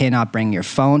 You cannot bring your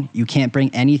phone. You can't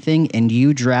bring anything, and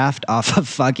you draft off of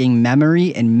fucking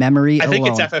memory and memory alone. I think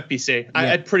it's FFPC. Yeah.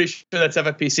 I'm pretty sure that's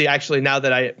FFPC. Actually, now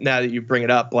that you bring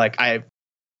it up,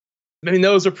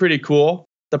 those are pretty cool.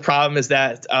 The problem is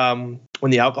that when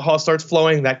the alcohol starts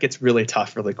flowing, that gets really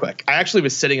tough really quick. I actually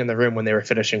was sitting in the room when they were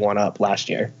finishing one up last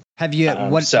year. Have you?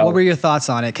 What were your thoughts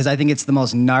on it? Because I think it's the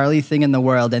most gnarly thing in the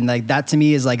world, and like that to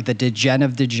me is like the degen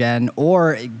of degen.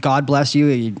 Or God bless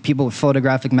you, people with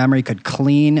photographic memory could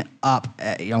clean up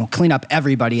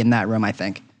everybody in that room. I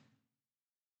think.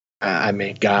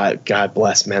 God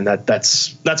bless, man.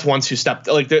 That's one step.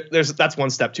 That's one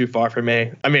step too far for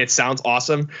me. I mean, it sounds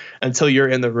awesome until you're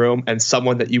in the room and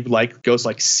someone that you like goes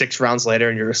like 6 rounds later,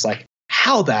 and you're just like,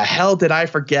 how the hell did I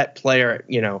forget player?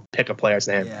 Pick a player's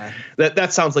name. Yeah.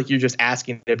 That sounds like you're just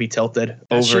asking to be tilted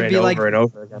over and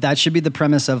over again. That should be the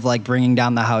premise of like bringing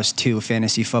down the house to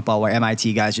fantasy football, where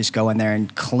MIT guys just go in there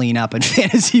and clean up in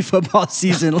fantasy football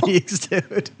season leagues,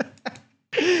 dude.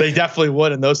 They definitely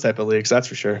would in those type of leagues, that's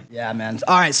for sure. Yeah, man.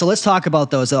 All right, so let's talk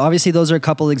about those. Obviously, those are a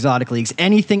couple exotic leagues.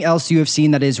 Anything else you have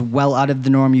seen that is well out of the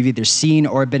norm you've either seen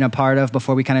or been a part of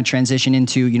before we kind of transition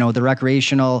into, the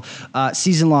recreational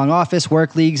season-long office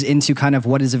work leagues into kind of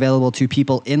what is available to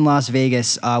people in Las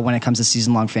Vegas when it comes to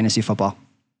season-long fantasy football?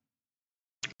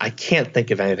 I can't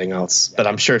think of anything else, but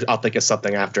I'm sure I'll think of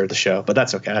something after the show, but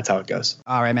that's okay. That's how it goes.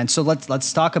 All right, man. So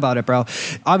let's talk about it, bro.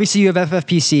 Obviously, you have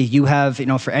FFPC. You have,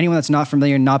 for anyone that's not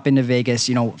familiar, not been to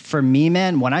Vegas, for me,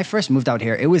 man, when I first moved out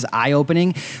here, it was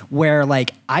eye-opening where,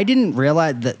 like, I didn't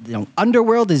realize that,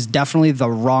 Underworld is definitely the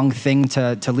wrong thing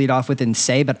to lead off with and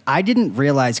say, but I didn't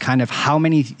realize kind of how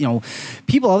many,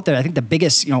 people out there. I think the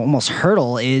biggest, almost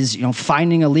hurdle is,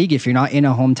 finding a league if you're not in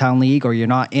a hometown league or you're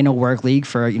not in a work league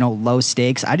for, low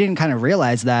stakes. I didn't kind of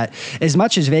realize that as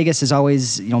much as Vegas has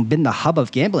always, been the hub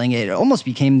of gambling, it almost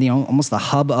became, almost the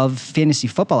hub of fantasy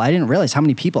football. I didn't realize how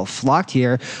many people flocked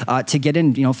here to get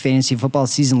in, fantasy football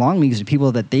season long leagues of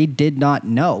people that they did not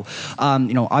know.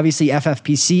 Obviously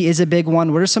FFPC is a big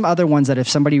one. What are some other ones that if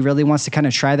somebody really wants to kind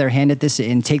of try their hand at this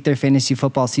and take their fantasy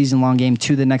football season long game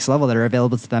to the next level that are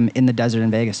available to them in the desert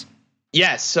in Vegas?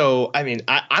 Yeah. So,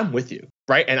 I'm with you.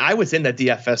 Right. And I was in the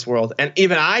DFS world, and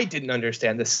even I didn't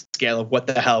understand the scale of what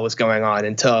the hell was going on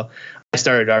until I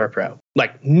started Driver Pro.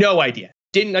 Like, no idea.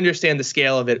 Didn't understand the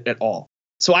scale of it at all.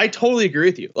 So I totally agree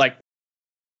with you. Like,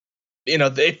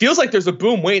 it feels like there's a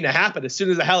boom waiting to happen as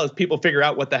soon as people figure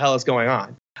out what the hell is going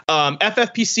on.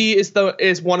 FFPC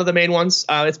is one of the main ones.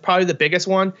 It's probably the biggest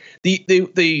one.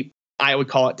 The I would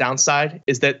call it downside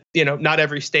is that, not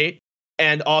every state.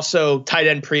 And also tight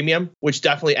end premium, which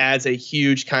definitely adds a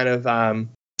huge kind of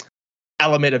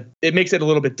element of, it makes it a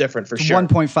little bit different for sure.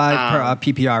 1.5 per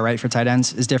PPR, right, for tight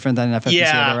ends is different than FFPC or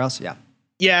everywhere else. Yeah.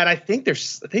 Yeah, and I think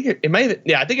it might have,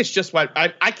 I think it's just what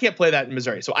I can't play that in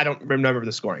Missouri, so I don't remember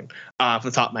the scoring off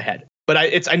the top of my head. But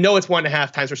I know it's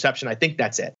 1.5 times reception. I think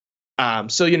that's it.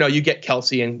 So you get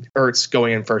Kelsey and Ertz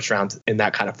going in first round in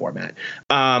that kind of format.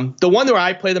 The one where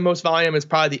I play the most volume is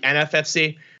probably the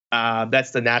NFFC.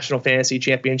 That's the National Fantasy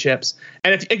Championships.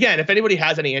 And if anybody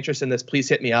has any interest in this, please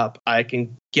hit me up. I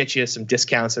can get you some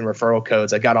discounts and referral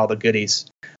codes. I got all the goodies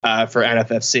for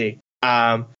NFFC.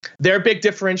 Their big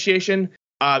differentiation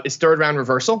is third round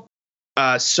reversal.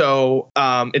 So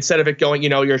instead of it going,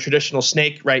 your traditional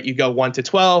snake, right? You go 1 to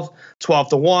 12, 12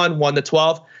 to 1, 1 to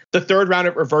 12. The third round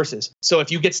it reverses. So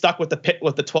if you get stuck with the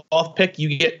 12th pick,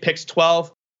 you get picks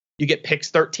 12, you get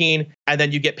picks 13, and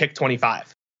then you get pick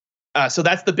 25. So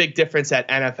that's the big difference at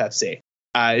NFFC.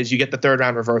 Is you get the third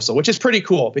round reversal, which is pretty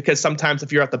cool because sometimes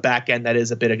if you're at the back end, that is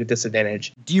a bit of a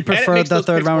disadvantage. Do you prefer the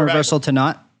third round reversal to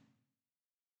not?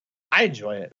 I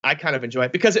enjoy it. I kind of enjoy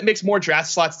it because it makes more draft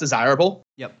slots desirable.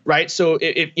 Yep. Right. So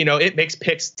it makes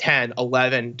picks 10,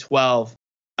 11, 12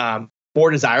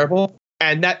 more desirable.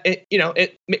 And that it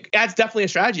adds definitely a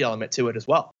strategy element to it as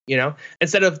well.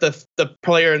 Instead of the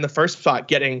player in the first spot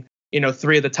getting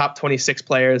 3 of the top 26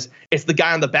 players, it's the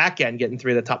guy on the back end getting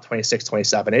 3 of the top 26,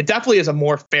 27. It definitely is a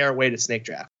more fair way to snake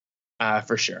draft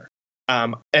for sure.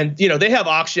 And they have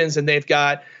auctions and they've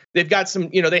got some,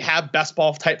 they have best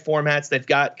ball type formats. They've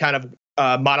got kind of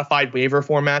modified waiver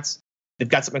formats. They've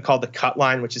got something called the cut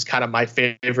line, which is kind of my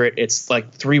favorite. It's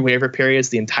like 3 waiver periods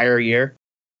the entire year,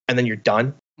 and then you're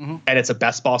done. Mm-hmm. And it's a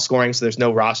best ball scoring, so there's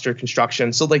no roster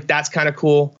construction. So that's kind of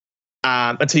cool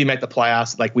until you make the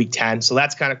playoffs, like week 10. So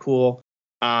that's kind of cool.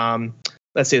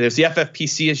 Let's see, there's the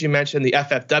FFPC, as you mentioned, the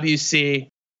FFWC,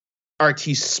 RT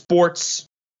Sports,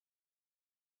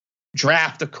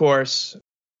 Draft, of course.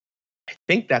 I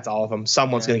think that's all of them.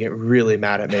 Someone's going to get really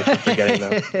mad at me for forgetting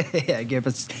them. Yeah,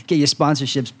 get your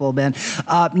sponsorships, Bull Man.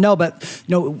 No, but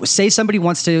say somebody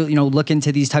wants to look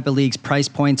into these type of leagues, price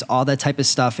points, all that type of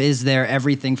stuff. Is there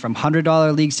everything from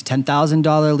 $100 leagues to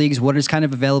 $10,000 leagues? What is kind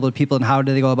of available to people, and how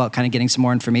do they go about kind of getting some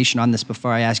more information on this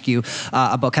before I ask you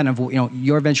about kind of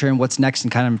your venture and what's next in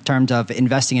kind of terms of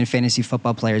investing in fantasy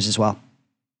football players as well?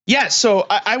 Yeah, so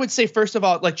I would say, first of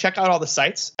all, check out all the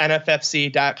sites,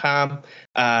 nffc.com,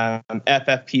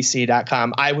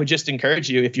 ffpc.com. I would just encourage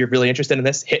you, if you're really interested in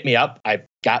this, hit me up. I've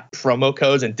got promo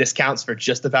codes and discounts for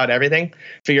just about everything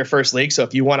for your first league. So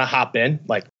if you want to hop in,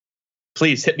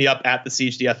 please hit me up at the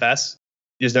Siege DFS.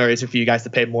 There's no reason for you guys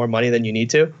to pay more money than you need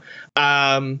to.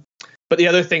 But the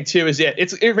other thing, too, is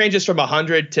it ranges from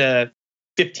 $100 to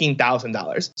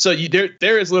 $15,000. So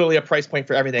there is literally a price point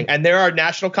for everything. And there are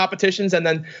national competitions. And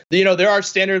then, there are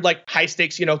standard high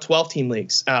stakes, 12 team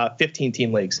leagues, 15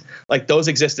 team leagues, those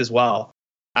exist as well.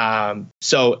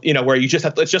 So, where you just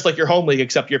it's just like your home league,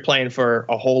 except you're playing for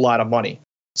a whole lot of money.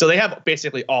 So they have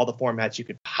basically all the formats you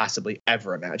could possibly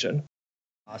ever imagine.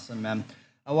 Awesome, man.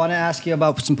 I want to ask you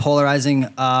about some polarizing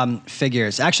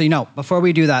figures. Actually, no, before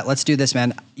we do that, let's do this,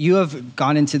 man. You have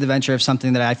gone into the venture of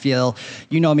something that I feel,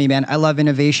 me, man. I love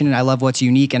innovation and I love what's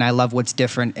unique and I love what's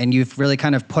different. And you've really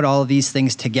kind of put all of these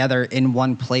things together in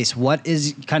one place. What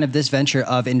is kind of this venture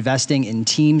of investing in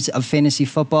teams of fantasy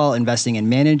football, investing in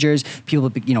managers, people,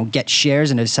 get shares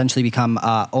and essentially become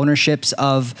ownerships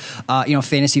of,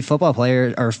 fantasy football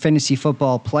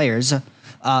players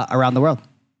around the world?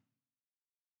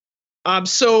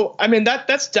 So, I mean,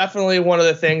 that's definitely one of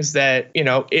the things that,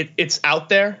 it's out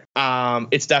there.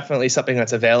 It's definitely something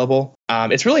that's available.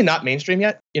 It's really not mainstream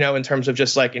yet, in terms of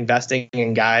just investing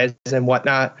in guys and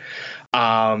whatnot.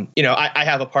 I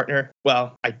have a partner.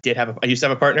 Well, I used to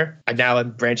have a partner. I now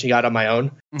am branching out on my own.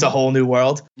 It's a whole new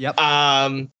world. Yep.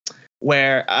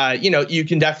 Where, you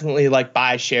can definitely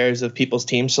buy shares of people's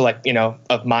teams. So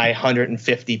of my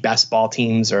 150 best ball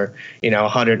teams or,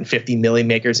 150 milli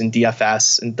makers in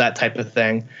DFS and that type of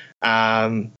thing.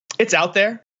 It's out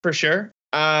there for sure.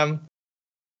 It's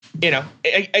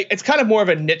kind of more of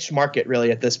a niche market really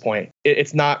at this point.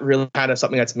 It's not really kind of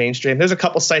something that's mainstream. There's a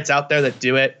couple sites out there that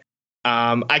do it.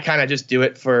 I kind of just do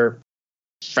it for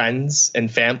friends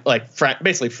and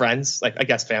basically friends. I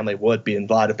guess family would be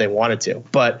involved if they wanted to,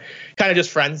 but kind of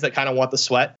just friends that kind of want the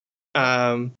sweat.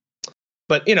 But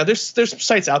there's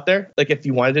sites out there if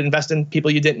you wanted to invest in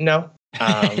people you didn't know.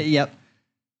 Yep.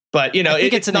 But I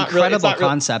think it's an incredible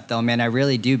concept, though, man. I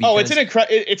really do. Because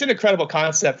it's an incredible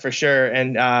concept for sure,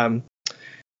 and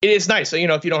it is nice. So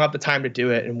if you don't have the time to do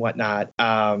it and whatnot,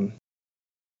 and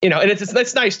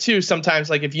it's nice too. Sometimes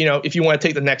if you want to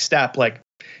take the next step,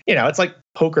 it's like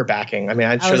poker backing. I mean,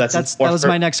 I'm sure that was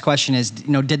my next question is,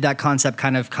 did that concept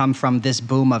kind of come from this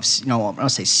boom of, I don't want to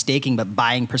say staking, but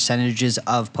buying percentages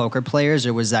of poker players,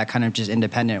 or was that kind of just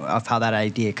independent of how that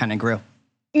idea kind of grew?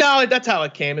 No, that's how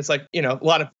it came. It's like, a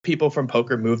lot of people from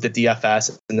poker moved to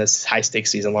DFS in this high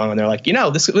stakes season long. And they're like,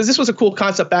 this was a cool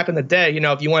concept back in the day.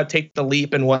 If you want to take the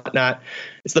leap and whatnot,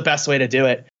 it's the best way to do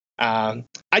it. I'm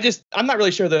not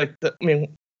really sure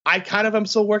I kind of am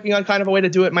still working on kind of a way to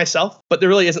do it myself, but there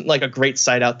really isn't like a great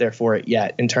site out there for it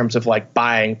yet in terms of like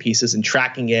buying pieces and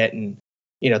tracking it. And,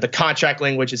 the contract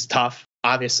language is tough,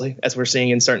 obviously, as we're seeing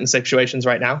in certain situations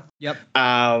right now. Yep.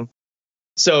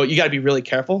 So you got to be really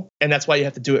careful, and that's why you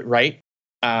have to do it right.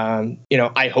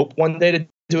 I hope one day to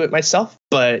do it myself,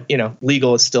 but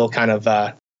legal is still kind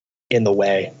of in the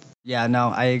way. Yeah, no,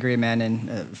 I agree, man.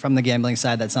 And from the gambling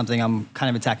side, that's something I'm kind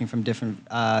of attacking from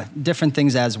different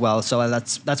things as well. So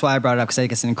that's why I brought it up, because I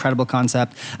think it's an incredible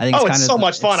concept. I think it's so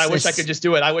much fun. I wish I could just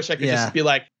do it. I wish I could just be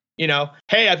like,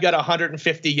 hey, I've got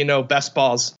 150, best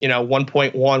balls,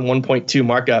 1.1, 1.2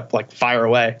 markup, like fire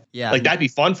away. Yeah. Like that'd be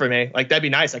fun for me. Like that'd be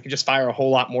nice. I could just fire a whole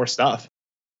lot more stuff.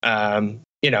 Sometimes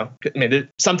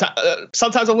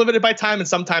I'm limited by time, and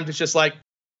sometimes it's just like,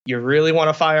 you really want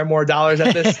to fire more dollars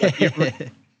at this?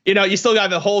 Like, you still got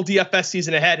the whole DFS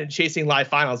season ahead and chasing live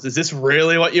finals. Is this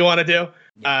really what you want to do?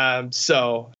 Yeah.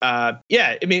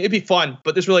 It'd be fun,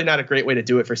 but there's really not a great way to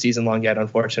do it for season long yet,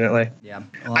 unfortunately. Yeah.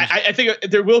 Well, I think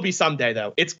there will be someday,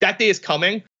 though. That day is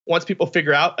coming once people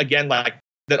figure out, again, like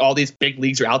that all these big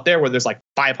leagues are out there where there's like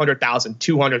 500,000,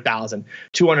 200,000,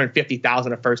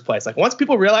 250,000 at first place. Like once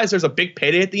people realize there's a big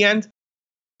payday at the end,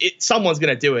 someone's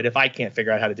going to do it if I can't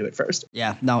figure out how to do it first.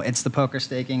 Yeah, no, it's the poker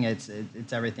staking. It's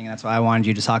everything. That's why I wanted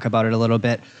you to talk about it a little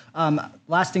bit.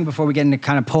 Last thing before we get into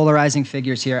kind of polarizing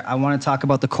figures here, I want to talk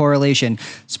about the correlation.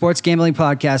 Sports Gambling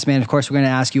Podcast, man, of course, we're going to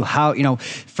ask you how,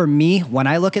 for me, when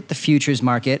I look at the futures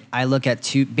market, I look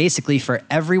at basically for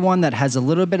everyone that has a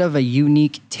little bit of a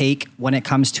unique take when it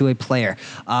comes to a player.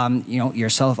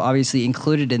 Yourself obviously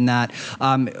included in that.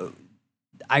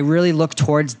 I really look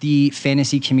towards the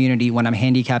fantasy community when I'm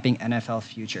handicapping NFL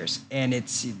futures. And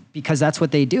it's because that's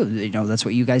what they do. That's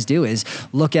what you guys do, is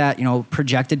look at,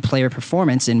 projected player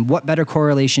performance, and what better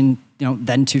correlation,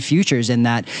 than to futures in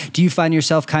that. Do you find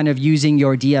yourself kind of using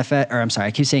your DFS, or I'm sorry,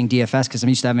 I keep saying DFS because I'm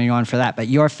used to having you on for that, but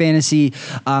your fantasy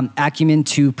acumen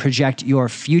to project your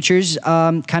futures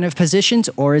kind of positions,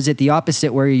 or is it the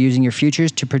opposite where you're using your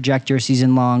futures to project your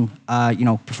season long,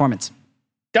 performance?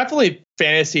 Definitely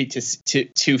fantasy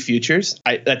to futures.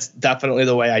 That's definitely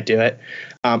the way I do it.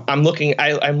 I'm looking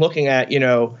at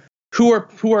who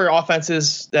are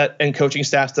offenses and coaching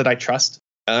staffs that I trust,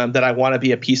 that I want to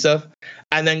be a piece of,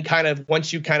 and then kind of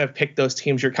once you kind of pick those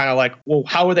teams, you're kind of like, well,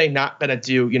 how are they not going to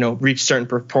do reach certain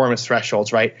performance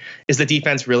thresholds, right? Is the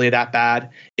defense really that bad?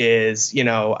 Is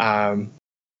the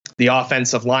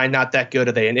offensive line not that good?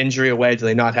 Are they an injury away? Do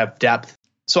they not have depth?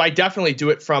 So I definitely do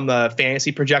it from the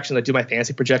fantasy projection. I do my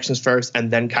fantasy projections first,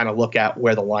 and then kind of look at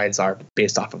where the lines are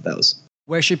based off of those.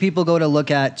 Where should people go to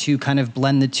look at to kind of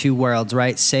blend the two worlds,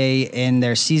 right? Say in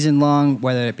their season long,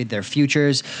 whether it be their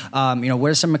futures, what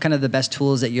are some of kind of the best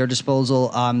tools at your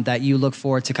disposal that you look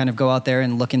for to kind of go out there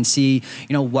and look and see,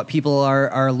 what people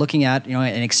are looking at,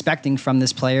 and expecting from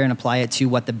this player, and apply it to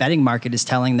what the betting market is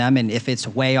telling them. And if it's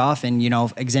way off, and,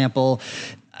 example,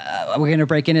 we're going to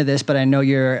break into this, but I know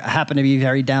happen to be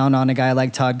very down on a guy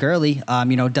like Todd Gurley.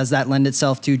 Does that lend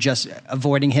itself to just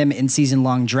avoiding him in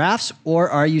season-long drafts, or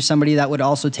are you somebody that would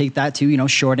also take that to,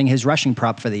 shorting his rushing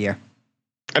prop for the year?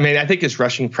 I mean, I think his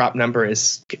rushing prop number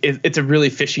it's a really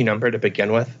fishy number to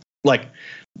begin with. Like,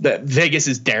 Vegas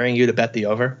is daring you to bet the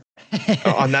over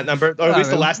on that number, or at least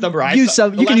the last number I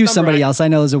saw. You can use somebody else. I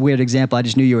know it's a weird example. I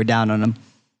just knew you were down on him.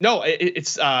 No,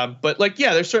 but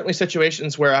there's certainly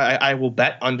situations where I will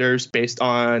bet unders based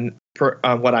on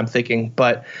what I'm thinking,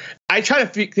 but I try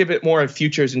to give it more of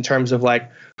futures in terms of like,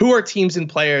 who are teams and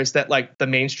players that like the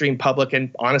mainstream public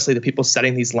and honestly the people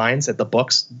setting these lines at the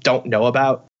books don't know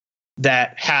about,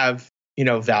 that have,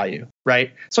 value,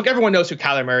 right? So like everyone knows who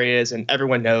Kyler Murray is, and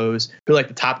everyone knows who like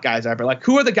the top guys are, but like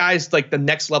who are the guys like the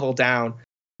next level down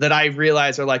that I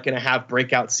realize are like going to have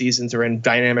breakout seasons or in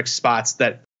dynamic spots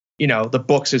that the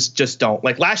books just don't.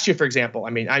 Like last year, for example, I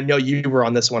mean, I know you were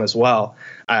on this one as well.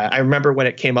 I remember when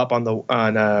it came up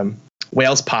on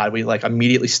Wales pod, we like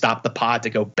immediately stopped the pod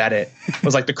to go bet it. It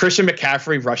was like the Christian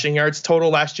McCaffrey rushing yards total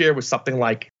last year was something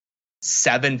like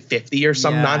 750 or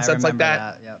some nonsense like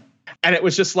that. Yep. And it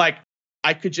was just like,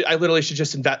 I literally should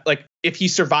just invest. Like if he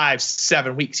survives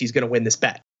 7 weeks, he's going to win this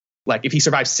bet. Like if he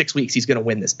survives 6 weeks, he's going to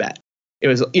win this bet. It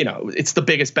was, it's the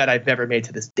biggest bet I've ever made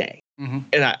to this day. Mm-hmm.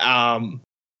 And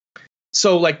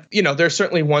so like, there's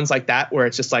certainly ones like that where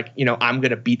it's just like, I'm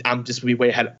just be way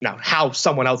ahead. Now, how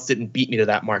someone else didn't beat me to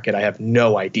that market, I have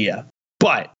no idea.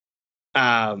 But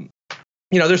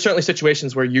there's certainly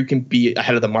situations where you can be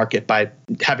ahead of the market by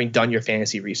having done your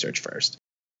fantasy research first.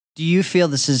 Do you feel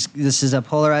this is a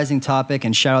polarizing topic?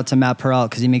 And shout out to Matt Peralt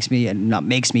because he makes me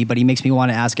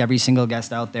want to ask every single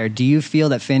guest out there. Do you feel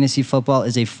that fantasy football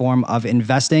is a form of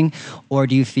investing, or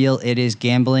do you feel it is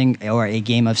gambling or a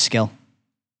game of skill?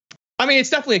 I mean, it's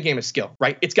definitely a game of skill,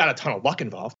 right? It's got a ton of luck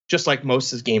involved, just like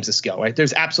most games of skill, right?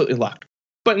 There's absolutely luck.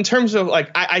 But in terms of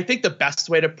I think the best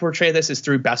way to portray this is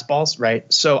through best balls,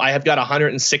 right? So I have got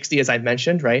 160, as I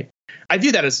mentioned, right? I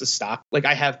view that as a stock. Like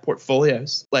I have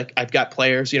portfolios. Like I've got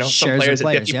players, some players at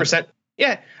 50%. Yep.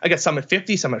 Yeah. I got some at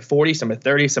 50, some at 40, some at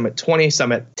 30, some at 20,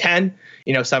 some at 10,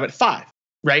 some at 5,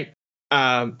 right?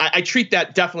 I treat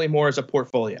that definitely more as a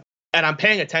portfolio. And I'm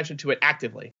paying attention to it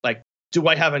actively. Like, do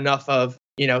I have enough of,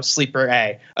 sleeper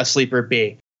a sleeper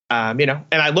B? And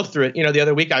I looked through it, the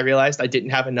other week I realized I didn't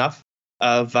have enough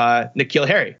of N'Keal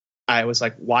Harry. I was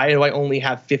like, why do I only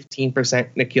have 15%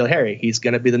 N'Keal Harry? He's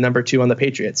going to be the number 2 on the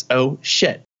Patriots. Oh,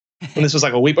 shit. And this was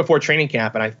like a week before training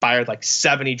camp, and I fired like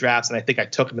 70 drafts, and I think I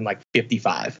took him in like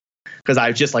 55 because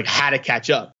I just like had to catch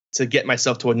up to get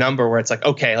myself to a number where it's like,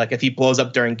 okay, like if he blows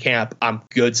up during camp, I'm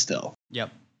good still.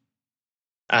 Yep.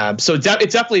 So it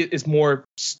definitely is more.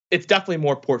 It's definitely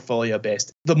more portfolio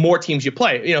based. The more teams you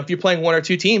play, if you're playing 1 or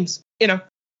 2 teams,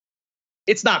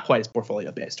 it's not quite as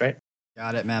portfolio based, right?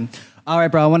 Got it, man. All right,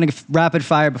 bro. I want to rapid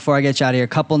fire before I get you out of here. A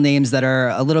couple names that are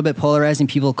a little bit polarizing.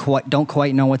 People don't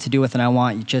quite know what to do with, and I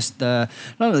want just not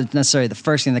necessarily the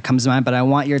first thing that comes to mind, but I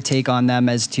want your take on them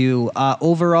as to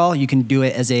overall. You can do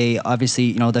it as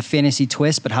obviously the fantasy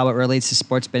twist, but how it relates to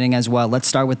sports betting as well. Let's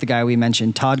start with the guy we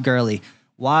mentioned, Todd Gurley.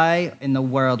 Why in the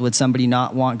world would somebody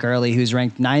not want Gurley, who's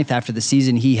ranked 9th after the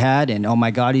season he had, and oh my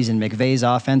God, he's in McVay's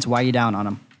offense? Why are you down on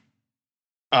him?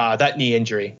 That knee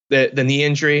injury, the knee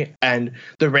injury, and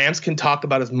the Rams can talk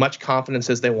about as much confidence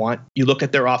as they want. You look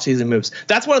at their offseason moves.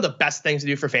 That's one of the best things to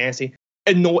do for fantasy.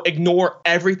 Ignore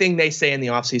everything they say in the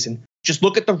offseason. Just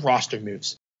look at the roster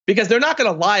moves because they're not going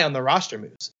to lie on the roster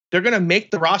moves. They're going to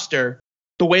make the roster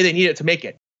the way they need it to make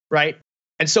it, right?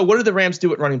 And so what did the Rams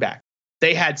do at running back?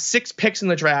 They had 6 picks in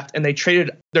the draft, and they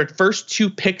traded their first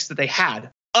 2 picks that they had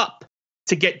up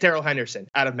to get Darrell Henderson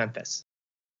out of Memphis.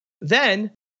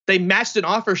 Then they matched an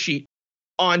offer sheet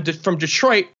from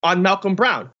Detroit on Malcolm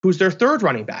Brown, who's their 3rd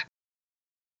running back.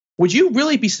 Would you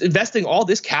really be investing all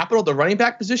this capital at the running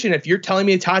back position if you're telling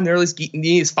me Todd Gurley's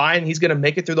knee is fine and he's going to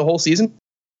make it through the whole season?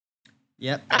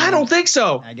 Yep. I don't think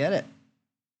so. I get it.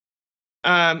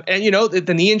 And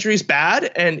the knee injury is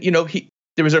bad, and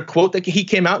there was a quote that he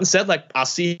came out and said, like, I'll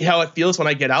see how it feels when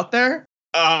I get out there.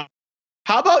 How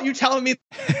about you telling me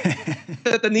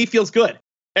that the knee feels good?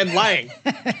 And lying.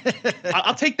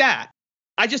 I'll take that.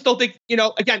 I just don't think,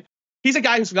 again, he's a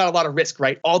guy who's got a lot of risk,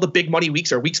 right? All the big money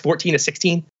weeks are weeks 14 to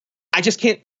 16. I just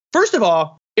can't. First of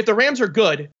all, if the Rams are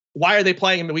good, why are they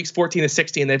playing him in weeks 14 to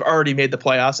 16? They've already made the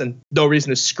playoffs and no reason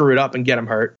to screw it up and get him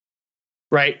hurt,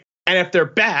 right? And if they're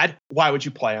bad, why would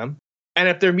you play him? And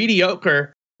if they're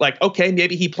mediocre, like, okay,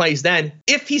 maybe he plays then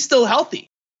if he's still healthy.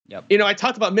 Yep. I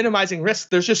talked about minimizing risk.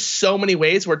 There's just so many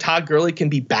ways where Todd Gurley can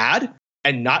be bad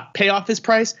and not pay off his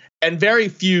price, and very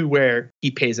few where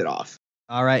he pays it off.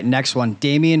 All right, next one.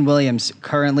 Damian Williams,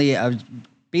 currently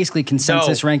basically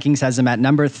consensus rankings has him at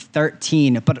number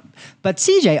 13. But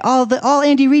CJ, all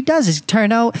Andy Reid does is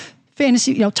turn out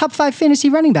fantasy, top 5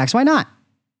 fantasy running backs. Why not?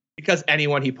 Because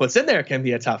anyone he puts in there can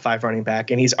be a top 5 running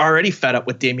back, and he's already fed up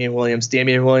with Damian Williams.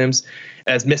 Damian Williams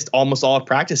has missed almost all of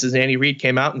practices. Andy Reid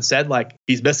came out and said, like,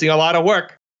 he's missing a lot of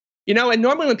work. And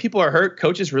normally when people are hurt,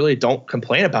 coaches really don't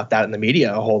complain about that in the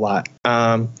media a whole lot.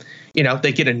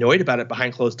 They get annoyed about it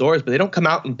behind closed doors, but they don't come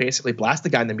out and basically blast the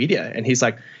guy in the media. And he's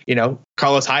like,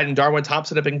 Carlos Hyde and Darwin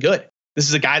Thompson have been good. This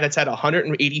is a guy that's had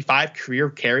 185 career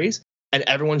carries, and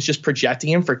everyone's just projecting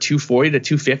him for 240 to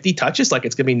 250 touches like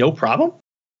it's going to be no problem.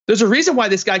 There's a reason why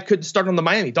this guy couldn't start on the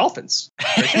Miami Dolphins.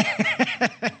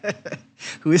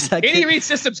 Who is that? Andy Reid's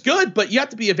system's good, but you have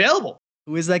to be available.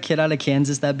 Who is that kid out of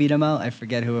Kansas that beat him out? I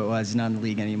forget who it was. He's not in the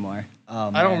league anymore. Oh,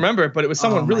 man. I don't remember, but it was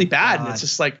someone really bad. And it's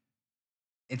just like,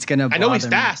 it's going to bother me. I know he's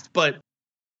fast, but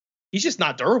he's just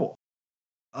not durable.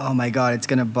 Oh my God. It's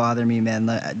going to bother me, man.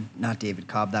 Not David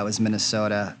Cobb. That was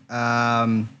Minnesota.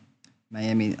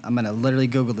 Miami. I'm going to literally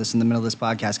Google this in the middle of this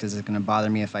podcast because it's going to bother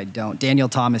me if I don't. Daniel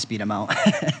Thomas beat him out.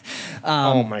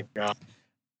 Oh my God.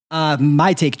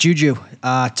 My take, Juju,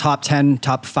 top 10,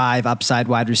 top 5 upside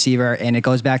wide receiver. And it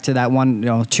goes back to that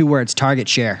one, 2 words, target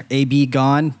share. AB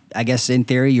gone. I guess in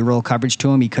theory, you roll coverage to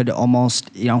him. He could almost,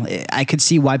 I could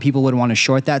see why people would want to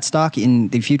short that stock in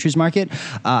the futures market.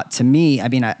 To me, I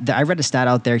mean, I read a stat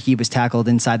out there. He was tackled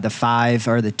inside the 5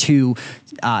 or the 2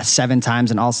 7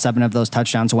 times, and all 7 of those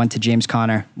touchdowns went to James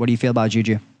Conner. What do you feel about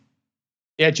Juju?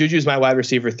 Yeah, Juju's my wide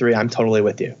receiver 3. I'm totally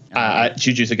with you.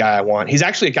 Juju's a guy I want. He's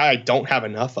actually a guy I don't have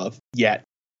enough of yet.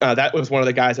 That was one of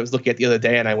the guys I was looking at the other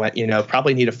day, and I went,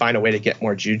 probably need to find a way to get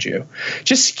more Juju.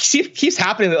 Just keeps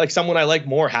happening that like someone I like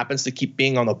more happens to keep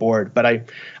being on the board, but I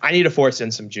need to force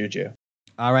in some Juju.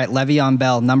 All right, Le'Veon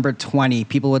Bell, number 20.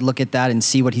 People would look at that and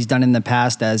see what he's done in the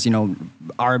past as,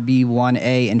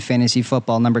 RB1A in fantasy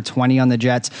football. Number 20 on the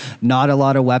Jets. Not a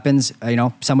lot of weapons.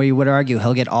 Somebody would argue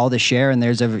he'll get all the share, and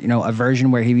there's a version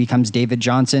where he becomes David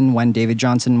Johnson when David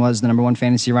Johnson was the number 1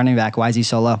 fantasy running back. Why is he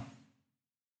so low?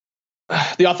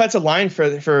 The offensive line for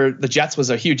the Jets was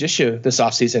a huge issue this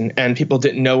offseason, and people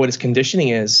didn't know what his conditioning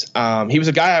is. He was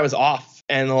a guy I was off.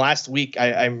 And the last week,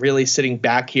 I'm really sitting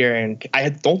back here, and I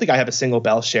don't think I have a single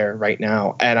Bell share right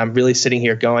now. And I'm really sitting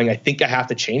here going, I think I have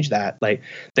to change that. Like,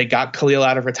 they got Khalil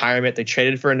out of retirement. They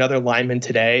traded for another lineman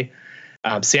today.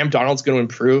 Sam Darnold's going to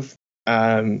improve.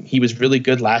 He was really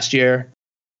good last year.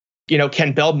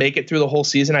 Can Bell make it through the whole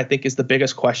season? I think is the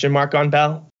biggest question mark on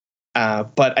Bell.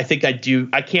 But I think I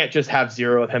can't just have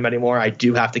 0 of him anymore. I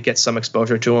do have to get some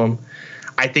exposure to him.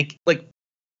 I think, like,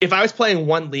 if I was playing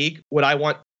one league, would I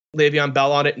want Le'Veon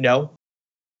Bell on it? No.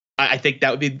 I think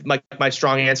that would be my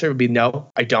strong answer would be no,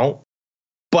 I don't.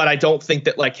 But I don't think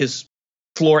that like his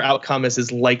floor outcome is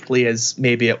as likely as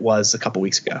maybe it was a couple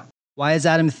weeks ago. Why is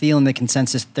Adam Thielen the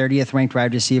consensus 30th ranked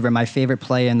wide receiver? My favorite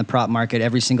play in the prop market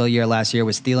every single year last year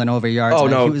was Thielen over yards. Oh,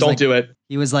 no, don't do it.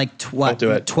 He was like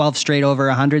 12 straight over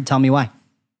 100. Tell me why.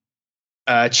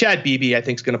 Chad Beebe, I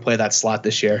think, is going to play that slot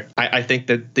this year. I think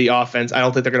that the offense, I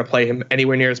don't think they're going to play him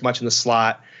anywhere near as much in the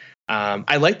slot.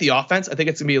 I like the offense. I think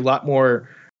it's going to be a lot more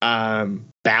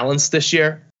balanced this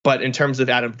year. But in terms of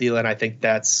Adam Thielen, I think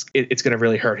it's going to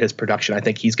really hurt his production. I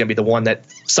think he's going to be the one that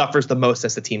suffers the most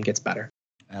as the team gets better.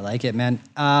 I like it, man.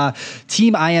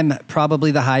 Team I am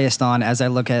probably the highest on as I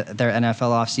look at their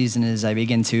NFL offseason as I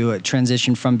begin to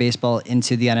transition from baseball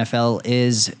into the NFL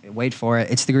is, wait for it,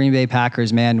 it's the Green Bay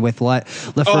Packers, man, with what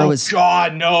LaFleur was... Oh,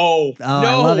 God, no. Oh,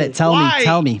 I love it. Tell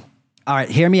me. All right,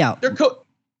 hear me out. Go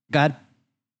ahead.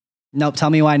 Nope, tell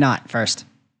me why not first.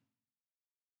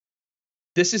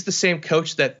 This is the same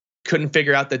coach that couldn't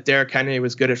figure out that Derrick Henry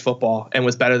was good at football and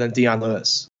was better than Deion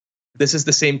Lewis. This is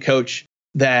the same coach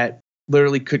that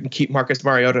literally couldn't keep Marcus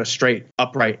Mariota straight,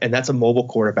 upright, and that's a mobile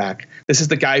quarterback. This is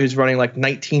the guy who's running like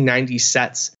 1990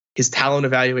 sets. His talent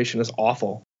evaluation is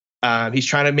awful. He's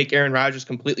trying to make Aaron Rodgers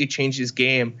completely change his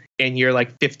game in year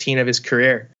like 15 of his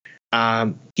career.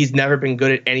 He's never been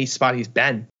good at any spot he's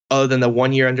been other than the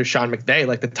 1 year under Sean McVay.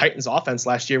 Like the Titans offense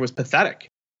last year was pathetic.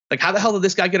 Like how the hell did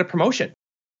this guy get a promotion?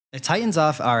 The Titans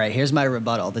all right, here's my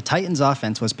rebuttal. The Titans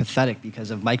offense was pathetic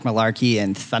because of Mike Mularkey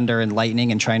and Thunder and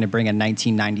Lightning and trying to bring a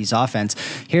 1990s offense.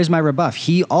 Here's my rebuff.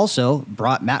 He also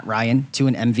brought Matt Ryan to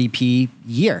an MVP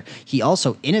year. He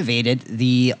also innovated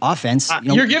the offense.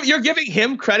 You're giving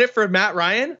him credit for Matt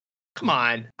Ryan? Come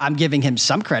on. I'm giving him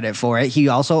some credit for it. He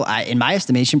also, in my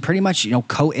estimation, pretty much,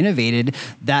 co-innovated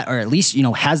that, or at least,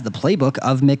 has the playbook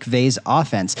of McVay's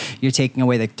offense. You're taking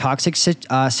away the toxic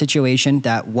situation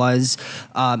that was,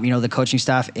 the coaching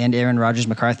staff and Aaron Rodgers,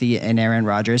 McCarthy and Aaron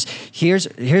Rodgers. Here's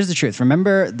the truth.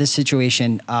 Remember this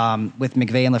situation with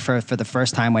McVay and LaFleur for the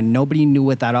first time when nobody knew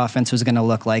what that offense was going to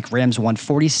look like. Rams won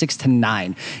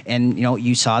 46-9. And,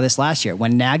 you saw this last year.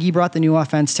 When Nagy brought the new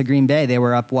offense to Green Bay, they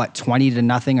were up,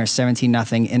 20-0 or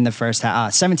 17-0 in the first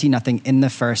half, 17-0 in the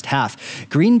first half.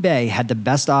 Green Bay had the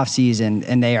best offseason,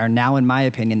 and they are now, in my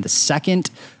opinion, the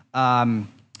second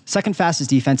fastest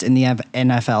defense in the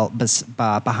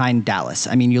NFL behind Dallas.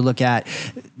 I mean, you look at,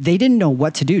 they didn't know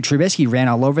what to do. Trubisky ran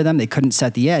all over them. They couldn't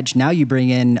set the edge. Now you bring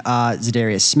in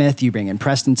Zadarius Smith. You bring in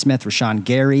Preston Smith, Rashawn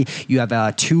Gary. You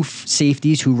have 2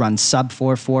 safeties who run sub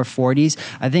 4.40s.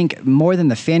 I think more than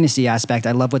the fantasy aspect,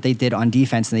 I love what they did on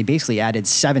defense, and they basically added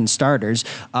 7 starters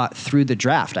through the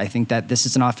draft. I think that this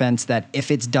is an offense that,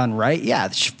 if it's done right, yeah,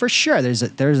 for sure, there's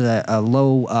a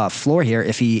low floor here.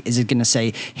 If he is going to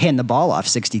say hand the ball off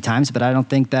 60 times, but I don't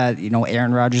think that,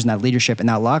 Aaron Rodgers and that leadership in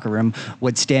that locker room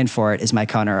would stand for it, is my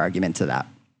counter argument to that.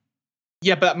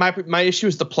 Yeah, but my issue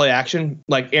is the play action.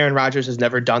 Like Aaron Rodgers has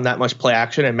never done that much play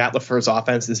action, and Matt LaFleur's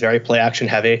offense is very play action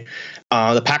heavy.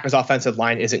 The Packers' offensive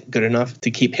line isn't good enough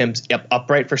to keep him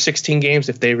upright for 16 games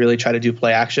if they really try to do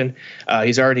play action.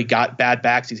 He's already got bad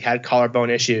backs. He's had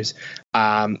collarbone issues.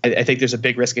 I think there's a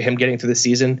big risk of him getting through the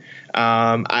season.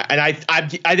 I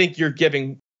think you're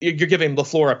giving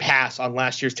LaFleur a pass on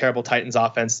last year's terrible Titans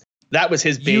offense. That was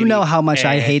his baby. You know how much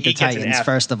I hate the Titans,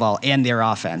 first of all, and their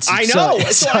offense. I know.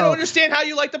 So I don't understand how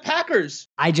you like the Packers.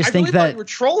 I think that you were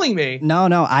trolling me.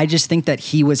 No. I just think that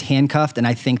he was handcuffed, and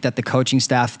I think that the coaching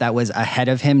staff that was ahead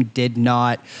of him did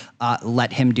not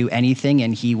let him do anything,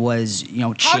 and he was, chained to the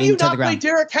ground. How do you not play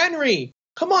Derrick Henry?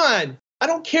 Come on. I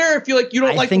don't care if you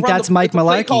don't like. I think that's Mike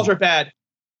Mularkey. Play calls are bad.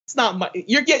 It's not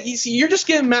you're just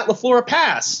giving Matt LaFleur a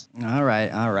pass. All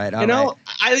right. I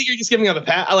think you're just giving him a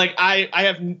pass. I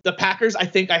have the Packers. I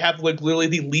think I have literally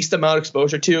the least amount of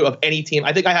exposure to of any team.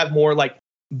 I think I have more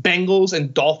Bengals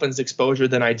and Dolphins exposure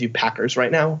than I do Packers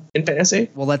right now in fantasy.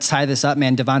 Well, let's tie this up,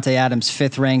 man. Davante Adams,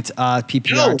 5th ranked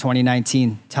PPR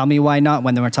 2019. Tell me why not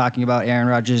when they were talking about Aaron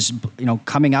Rodgers,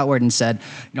 coming outward and said,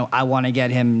 I want to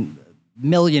get him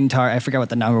I forget what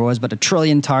the number was, but 1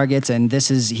 trillion targets, and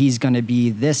he's going to be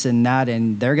this and that,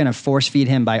 and they're going to force feed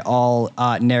him by all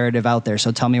narrative out there.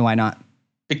 So tell me why not?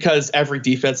 Because every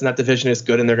defense in that division is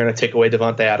good, and they're going to take away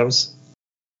Davante Adams.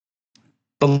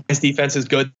 The Lions defense is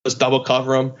good. They'll double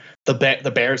cover him.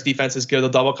 The Bears defense is good. They'll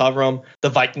double cover him. The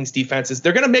Vikings defense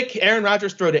they're going to make Aaron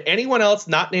Rodgers throw to anyone else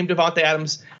not named Davante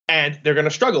Adams, and they're going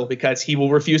to struggle because he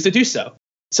will refuse to do so.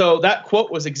 So that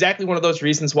quote was exactly one of those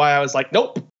reasons why I was like,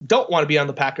 nope, don't want to be on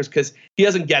the Packers because he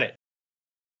doesn't get it.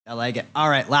 I like it. All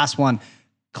right, last one.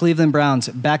 Cleveland Browns,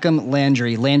 Beckham,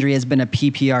 Landry. Landry has been a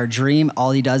PPR dream.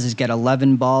 All he does is get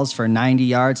 11 balls for 90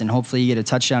 yards, and hopefully you get a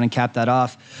touchdown and cap that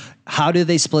off. How do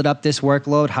they split up this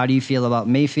workload? How do you feel about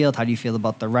Mayfield? How do you feel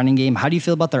about the running game? How do you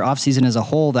feel about their offseason as a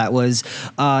whole? That was,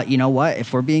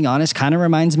 if we're being honest, kind of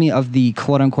reminds me of the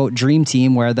quote-unquote dream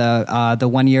team where the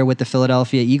 1 year with the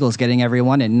Philadelphia Eagles getting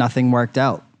everyone and nothing worked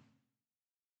out.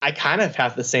 I kind of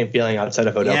have the same feeling outside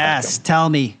of Odell. Yes, tell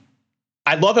me.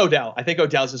 I love Odell. I think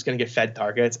Odell's just going to get fed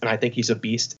targets, and I think he's a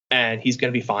beast, and he's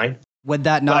going to be fine. Would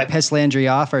that not piss Landry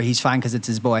off, or he's fine because it's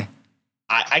his boy?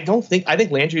 I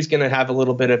think Landry's going to have a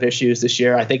little bit of issues this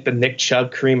year. I think the Nick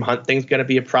Chubb, Kareem Hunt thing's going to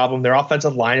be a problem. Their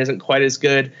offensive line isn't quite as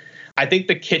good. I think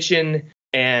the Kitchen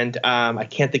and I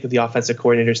can't think of the offensive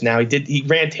coordinators now. He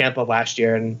ran Tampa last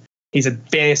year, and he's a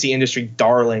fantasy industry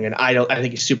darling, and I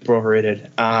think he's super overrated.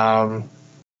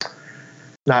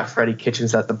 Not Freddie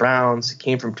Kitchens at the Browns. He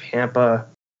came from Tampa.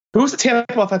 Who was the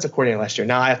Tampa offensive coordinator last year?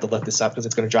 Now I have to look this up because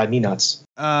it's going to drive me nuts.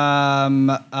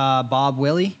 Bob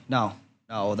Willie? No,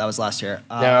 that was last year.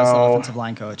 That was the offensive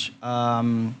line coach.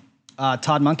 Todd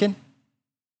Monken?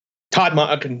 Todd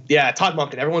Monken. Yeah, Todd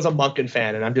Monken. Everyone's a Monken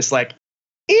fan, and I'm just like,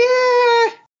 yeah.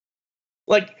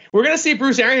 We're going to see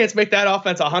Bruce Arians make that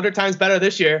offense 100 times better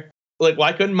this year.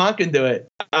 Why couldn't Monken do it?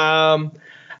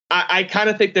 I kind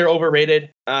of think they're overrated.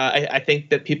 I think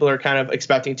that people are kind of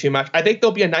expecting too much. I think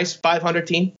they'll be a nice 500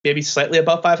 team, maybe slightly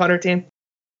above 500 team,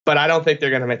 but I don't think they're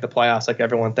going to make the playoffs like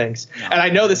everyone thinks. No. And I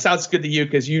know this sounds good to you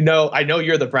because I know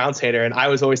you're the Browns hater, and I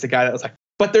was always the guy that was like,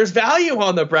 but there's value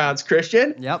on the Browns,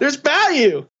 Christian. Yep. There's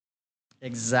value.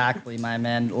 Exactly, my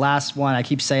man. Last one. I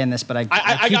keep saying this, but I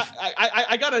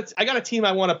got a team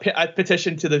I want to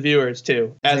petition to the viewers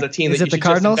too as a team. Is it the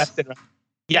Cardinals?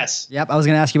 Yes. Yep. I was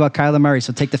going to ask you about Kyler Murray,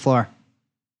 so take the floor.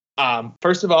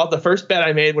 First of all, the first bet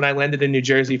I made when I landed in New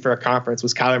Jersey for a conference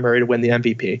was Kyler Murray to win the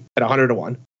MVP at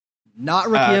 100-1. Not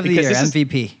rookie of the year,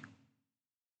 MVP.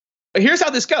 Here's how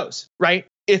this goes, right?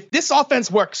 If this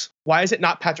offense works, why is it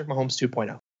not Patrick Mahomes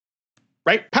 2.0?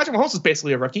 Right? Patrick Mahomes is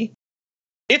basically a rookie.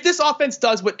 If this offense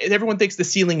does what everyone thinks the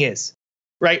ceiling is,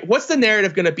 right? What's the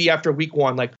narrative going to be after week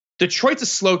one? Detroit's a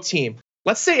slow team.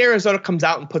 Let's say Arizona comes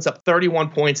out and puts up 31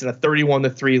 points and a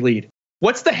 31-3 lead.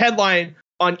 What's the headline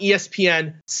on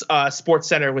ESPN Sports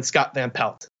Center with Scott Van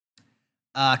Pelt?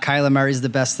 Kyler Murray's the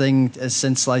best thing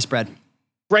since sliced bread.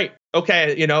 Right.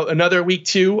 Okay. Another week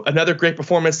 2, another great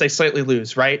performance. They slightly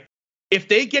lose, right? If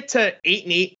they get to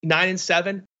 8-8,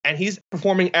 9-7, and he's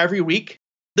performing every week,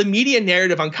 the media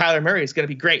narrative on Kyler Murray is going to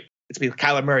be great. It's going to be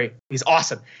Kyler Murray. He's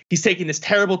awesome. He's taking this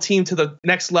terrible team to the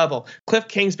next level. Cliff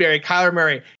Kingsbury, Kyler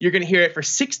Murray. You're going to hear it for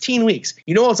 16 weeks.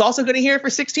 You know what's also going to hear it for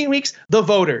 16 weeks? The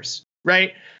voters,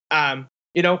 right?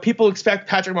 People expect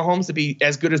Patrick Mahomes to be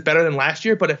as good as better than last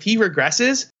year, but if he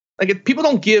regresses, if people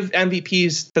don't give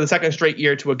MVPs for the second straight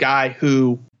year to a guy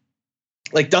who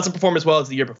doesn't perform as well as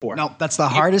the year before. No, that's the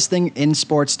hardest thing in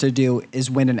sports to do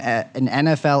is win an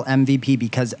NFL MVP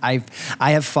because I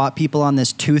have fought people on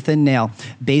this tooth and nail.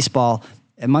 Baseball,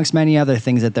 amongst many other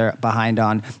things that they're behind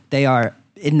on. They are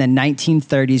in the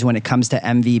 1930s when it comes to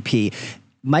MVP.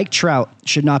 Mike Trout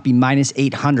should not be minus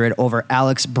 800 over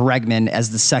Alex Bregman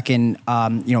as the second,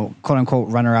 quote unquote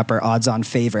runner-up or odds-on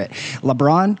favorite.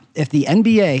 LeBron, if the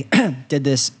NBA did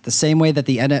this the same way that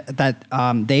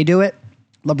they do it,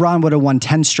 LeBron would have won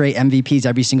 10 straight MVPs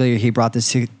every single year he brought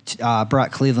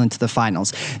Cleveland to the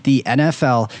finals. The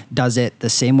NFL does it the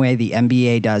same way the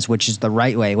NBA does, which is the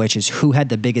right way, which is who had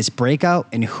the biggest breakout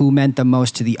and who meant the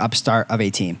most to the upstart of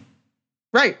a team.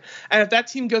 Right. And if that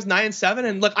team goes 9-7,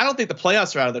 and look, I don't think the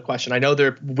playoffs are out of the question. I know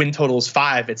their win total is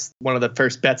 5. It's one of the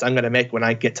first bets I'm going to make when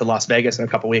I get to Las Vegas in a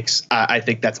couple weeks. I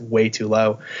think that's way too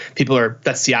low.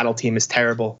 That Seattle team is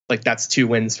terrible. Like, that's 2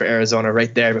 wins for Arizona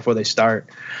right there before they start.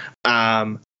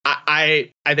 I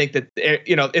think that,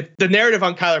 if the narrative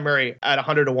on Kyler Murray at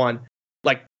 100-1,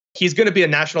 like, he's going to be a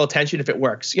national attention if it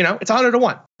works. It's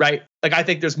 100-1, right? Like, I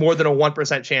think there's more than a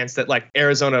 1% chance that, like,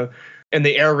 Arizona and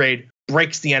the air raid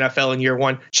breaks the NFL in year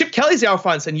 1. Chip Kelly's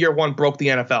offense in year 1 broke the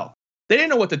NFL. They didn't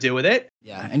know what to do with it.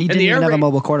 Yeah, and he didn't even have a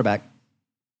mobile quarterback.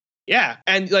 Yeah,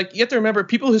 and like, you have to remember,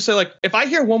 people who say, like, if I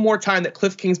hear one more time that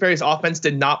Cliff Kingsbury's offense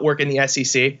did not work in the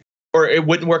SEC, or it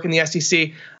wouldn't work in the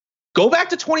SEC, go back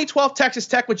to 2012 Texas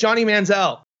Tech with Johnny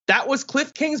Manziel. That was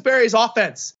Cliff Kingsbury's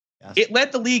offense. Yes. It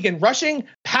led the league in rushing,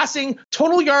 passing,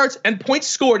 total yards, and points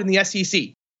scored in the SEC.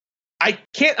 I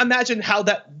can't imagine how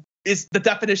that is the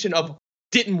definition of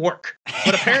didn't work,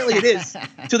 but apparently it is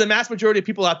to the mass majority of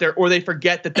people out there, or they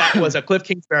forget that was a Cliff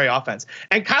Kingsbury offense.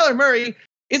 And Kyler Murray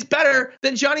is better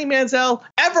than Johnny Manziel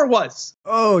ever was.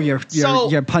 Oh, you're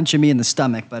punching me in the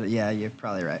stomach, but yeah, you're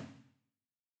probably right.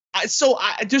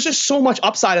 There's just so much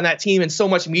upside on that team and so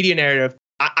much media narrative.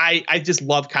 I just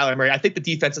love Kyler Murray. I think the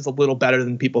defense is a little better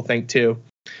than people think too.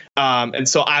 And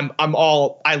so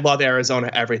I love Arizona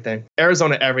everything.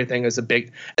 Arizona everything is a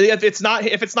big. If it's not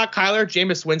Kyler,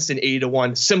 Jameis Winston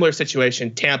 80-1. Similar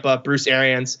situation. Tampa, Bruce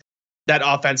Arians. That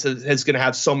offense is going to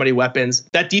have so many weapons.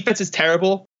 That defense is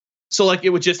terrible. So like, it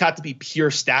would just have to be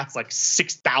pure stats, like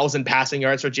 6,000 passing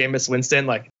yards for Jameis Winston.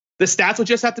 Like, the stats would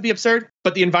just have to be absurd,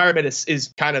 but the environment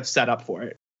is kind of set up for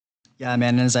it. Yeah,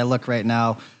 man. And as I look right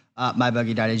now,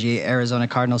 MyBuggy.ag, Arizona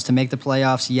Cardinals to make the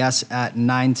playoffs, yes, at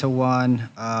 9-1.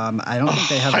 I don't think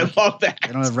they have. I love that.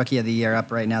 They don't have Rookie of the Year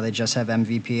up right now. They just have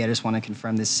MVP. I just want to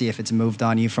confirm this, see if it's moved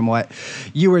on you from what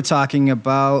you were talking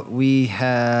about. We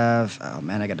have. Oh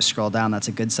man, I got to scroll down. That's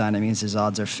a good sign. That means his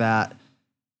odds are fat.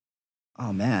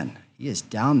 Oh man, he is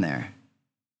down there.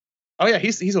 Oh yeah,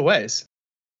 he's a ways.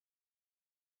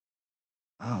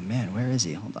 Oh man, where is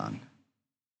he? Hold on.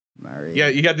 Murray. Yeah,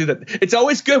 you got to do that. It's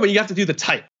always good when you have to do the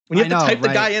type. When you have to type the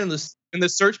guy in the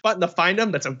search button to find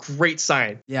him, that's a great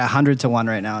sign. Yeah, 100-1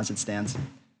 right now as it stands.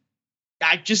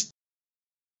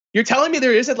 You're telling me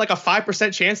there isn't like a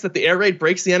 5% chance that the air raid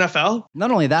breaks the NFL?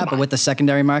 Not only that, but with the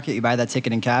secondary market, you buy that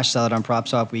ticket in cash, sell it on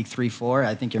PropSwap week 3-4.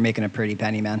 I think you're making a pretty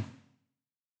penny, man.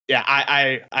 Yeah,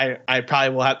 I probably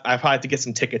will have. I probably have to get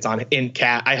some tickets on in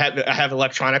cash. I have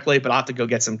electronically, but I'll have to go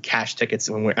get some cash tickets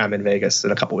when I'm in Vegas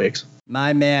in a couple weeks.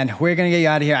 My man, we're gonna get you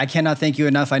out of here. I cannot thank you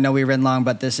enough. I know we ran long,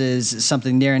 but this is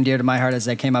something near and dear to my heart as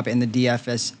I came up in the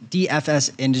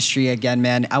DFS industry again,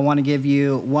 man. I want to give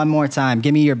you one more time.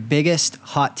 Give me your biggest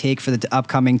hot take for the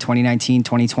upcoming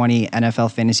 2019-2020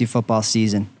 NFL fantasy football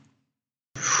season.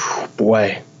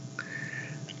 Boy,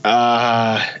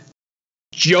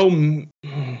 Joe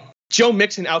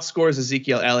Mixon outscores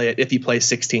Ezekiel Elliott if he plays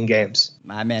 16 games.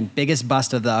 My man, biggest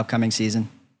bust of the upcoming season.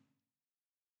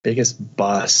 Biggest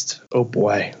bust. Oh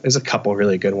boy, there's a couple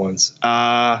really good ones.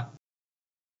 Boy,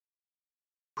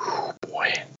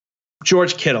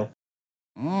 George Kittle.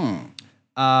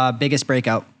 Biggest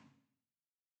breakout.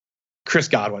 Chris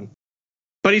Godwin,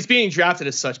 but he's being drafted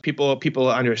as such. People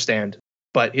understand,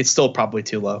 but it's still probably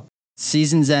too low.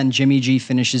 Season's end, Jimmy G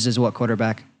finishes as what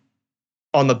quarterback?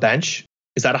 On the bench?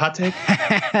 Is that a hot take?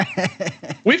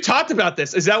 We've talked about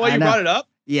this. Is that why you brought it up?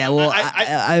 Yeah, well,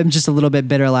 I'm just a little bit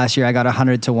bitter. Last year, I got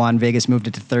 100-1. Vegas moved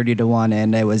it to 30-1,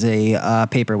 and it was a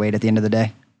paperweight at the end of the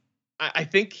day. I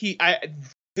think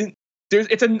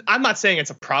I'm not saying it's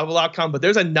a probable outcome, but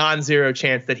there's a non-zero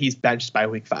chance that he's benched by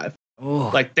week 5. Ooh.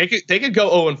 Like they could go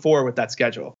 0-4 with that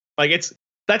schedule. Like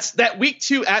that's that week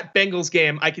 2 at Bengals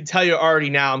game. I can tell you already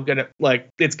now,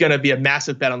 it's gonna be a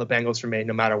massive bet on the Bengals for me,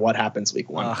 no matter what happens week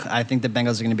 1. I think the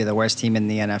Bengals are gonna be the worst team in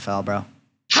the NFL, bro.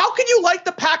 How can you like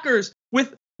the Packers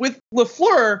with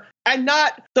LaFleur and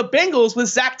not the Bengals with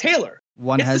Zach Taylor?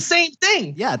 It's the same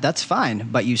thing. Yeah, that's fine.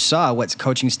 But you saw what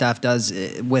coaching staff does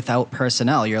without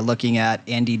personnel. You're looking at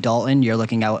Andy Dalton. You're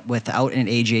looking at without an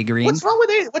AJ Green. What's wrong with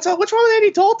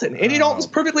Andy Dalton? Andy Dalton's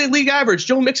perfectly league average.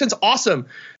 Joe Mixon's awesome.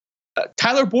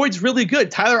 Tyler Boyd's really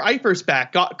good. Tyler Eifert's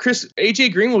back.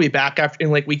 AJ Green will be back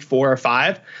in like week 4 or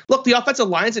 5. Look, the offensive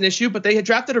line's an issue, but they had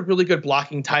drafted a really good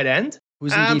blocking tight end.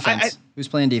 Who's in defense? Who's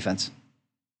playing defense?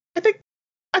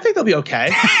 I think they'll be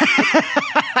okay.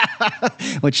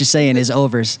 What you're saying is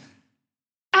overs.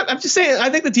 I'm just saying, I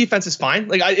think the defense is fine.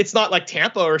 Like, it's not like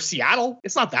Tampa or Seattle.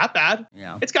 It's not that bad.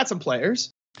 Yeah. It's got some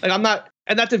players. Like, I'm not,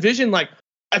 and that division, like,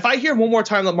 if I hear one more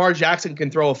time Lamar Jackson can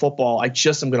throw a football, I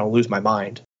just am going to lose my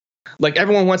mind. Like,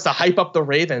 everyone wants to hype up the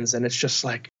Ravens, and it's just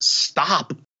like,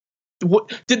 stop.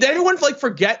 Did everyone like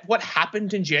forget what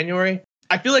happened in January?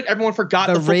 I feel like everyone forgot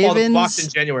the football that blocked in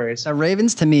January. The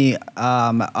Ravens, to me,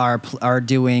 are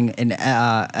doing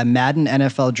a Madden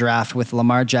NFL draft with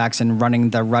Lamar Jackson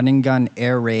running the run and gun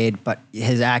air raid, but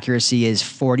his accuracy is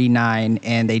 49,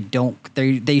 and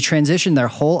they transition their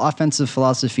whole offensive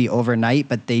philosophy overnight,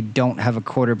 but they don't have a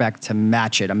quarterback to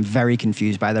match it. I'm very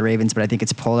confused by the Ravens, but I think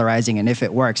it's polarizing, and if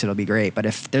it works, it'll be great. But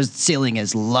if their ceiling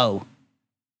is low,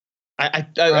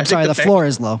 I'm sorry, the floor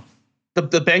is low.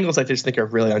 The Bengals, I just think, are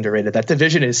really underrated. That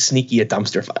division is sneaky a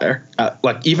dumpster fire.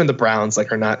 Like, even the Browns,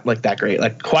 like, are not like that great.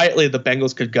 Like, quietly, the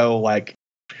Bengals could go like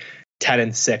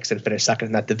 10-6 and finish second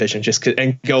in that division,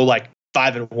 and go like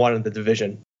 5-1 in the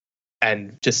division,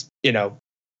 and just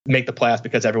make the playoffs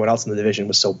because everyone else in the division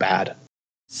was so bad.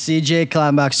 CJ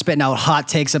Kaltenbach spitting out hot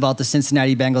takes about the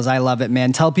Cincinnati Bengals. I love it,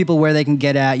 man. Tell people where they can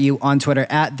get at you on Twitter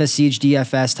at the Siege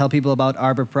DFS. Tell people about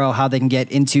Arbor Pro, how they can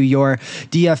get into your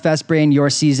DFS brain, your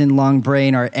season-long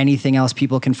brain, or anything else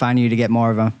people can find you to get more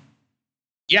of them.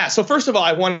 Yeah. So first of all,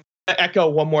 I want to echo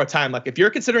one more time. Like, if you're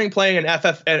considering playing an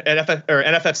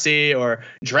NFFC or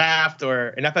draft or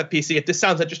an FFPC, if this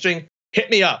sounds interesting, hit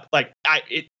me up. Like,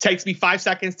 it takes me 5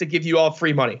 seconds to give you all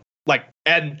free money. Like,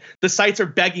 and the sites are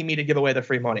begging me to give away the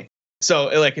free money. So,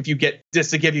 like, if you get just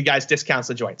to give you guys discounts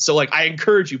to join. So, like, I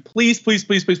encourage you, please hit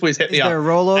me up. Is there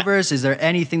rollovers? Is there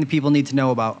anything that people need to know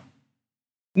about?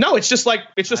 No, it's just like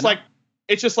if you're,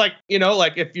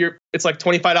 it's like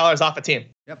 $25 off a team.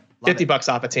 Yep.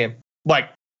 $50 off a team. Like,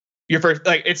 your first,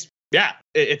 like,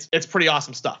 it's pretty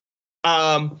awesome stuff.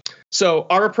 So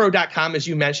arborpro.com, as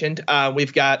you mentioned,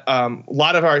 we've got a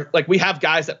lot of our, like, we have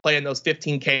guys that play in those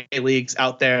 15K leagues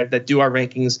out there that do our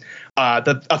rankings,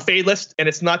 a fade list. And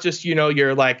it's not just,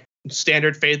 your like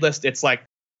standard fade list. It's like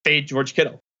fade George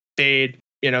Kittle, fade,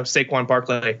 Saquon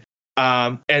Barkley.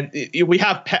 And we're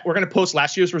going to post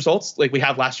last year's results. Like, we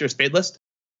have last year's fade list.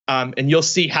 And you'll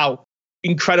see how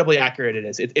incredibly accurate it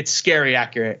is. It's scary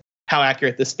accurate how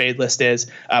accurate this fade list is.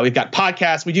 We've got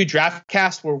podcasts. We do draft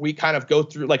casts where we kind of go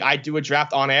through, like, I do a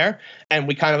draft on air and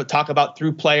we kind of talk about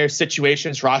through player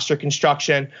situations, roster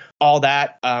construction, all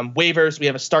that. Waivers. We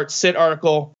have a start sit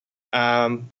article.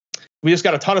 We just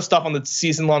got a ton of stuff on the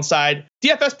season long side.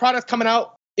 DFS products coming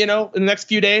out, in the next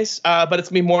few days, but it's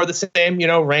gonna be more of the same,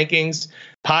 rankings,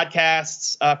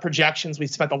 podcasts, projections. We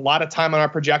spent a lot of time on our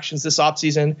projections this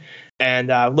offseason, and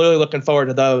literally looking forward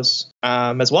to those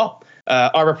as well.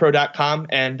 arborpro.com,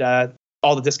 and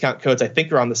all the discount codes I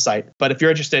think are on the site. But if you're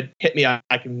interested, hit me up.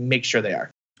 I can make sure they are.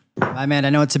 My man,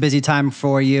 I know it's a busy time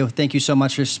for you. Thank you so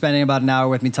much for spending about an hour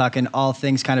with me talking all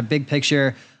things kind of big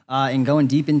picture and going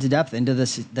deep into depth into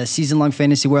the season-long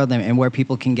fantasy world and where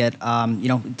people can get,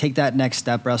 take that next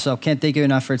step, bro. So can't thank you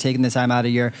enough for taking the time out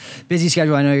of your busy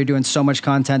schedule. I know you're doing so much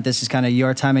content. This is kind of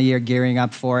your time of year gearing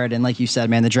up for it. And like you said,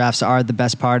 man, the drafts are the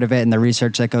best part of it, and the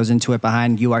research that goes into it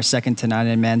behind you are second to none.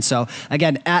 And man, so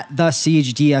again, at the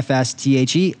Siege DFS,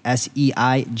 TheSeige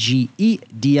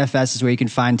DFS is where you can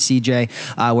find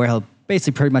CJ, where he'll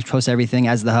basically pretty much post everything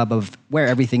as the hub of where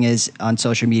everything is on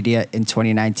social media in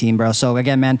 2019, bro. So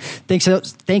again, man,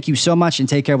 thank you so much, and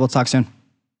take care. We'll talk soon.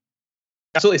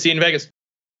 Absolutely. See you in Vegas.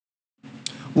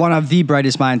 One of the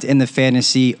brightest minds in the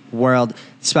fantasy world.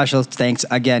 Special thanks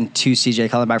again to CJ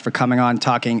Kaltenbach for coming on,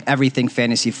 talking everything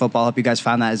fantasy football. Hope you guys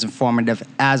found that as informative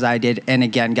as I did. And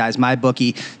again, guys,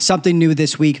 MyBookie, something new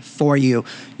this week for you.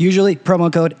 Usually,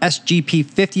 promo code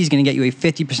SGP50 is going to get you a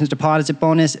 50% deposit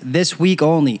bonus. This week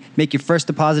only, make your first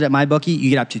deposit at MyBookie. You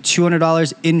get up to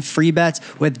 $200 in free bets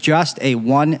with just a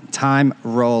one-time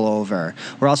rollover.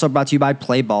 We're also brought to you by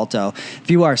Play Balto.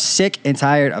 If you are sick and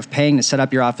tired of paying to set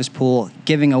up your office pool,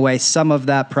 giving away some of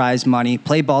that prize money,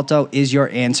 Play Balto is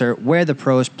your answer, where the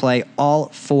pros play all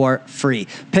for free.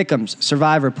 Pick'ems,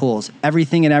 survivor pools,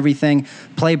 everything and everything.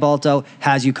 Play Balto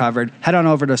has you covered. Head on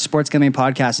over to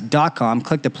sportsgamblingpodcast.com,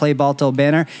 click the Play Balto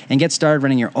banner, and get started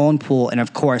running your own pool. And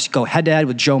of course, go head to head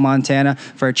with Joe Montana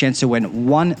for a chance to win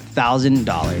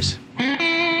 $1,000.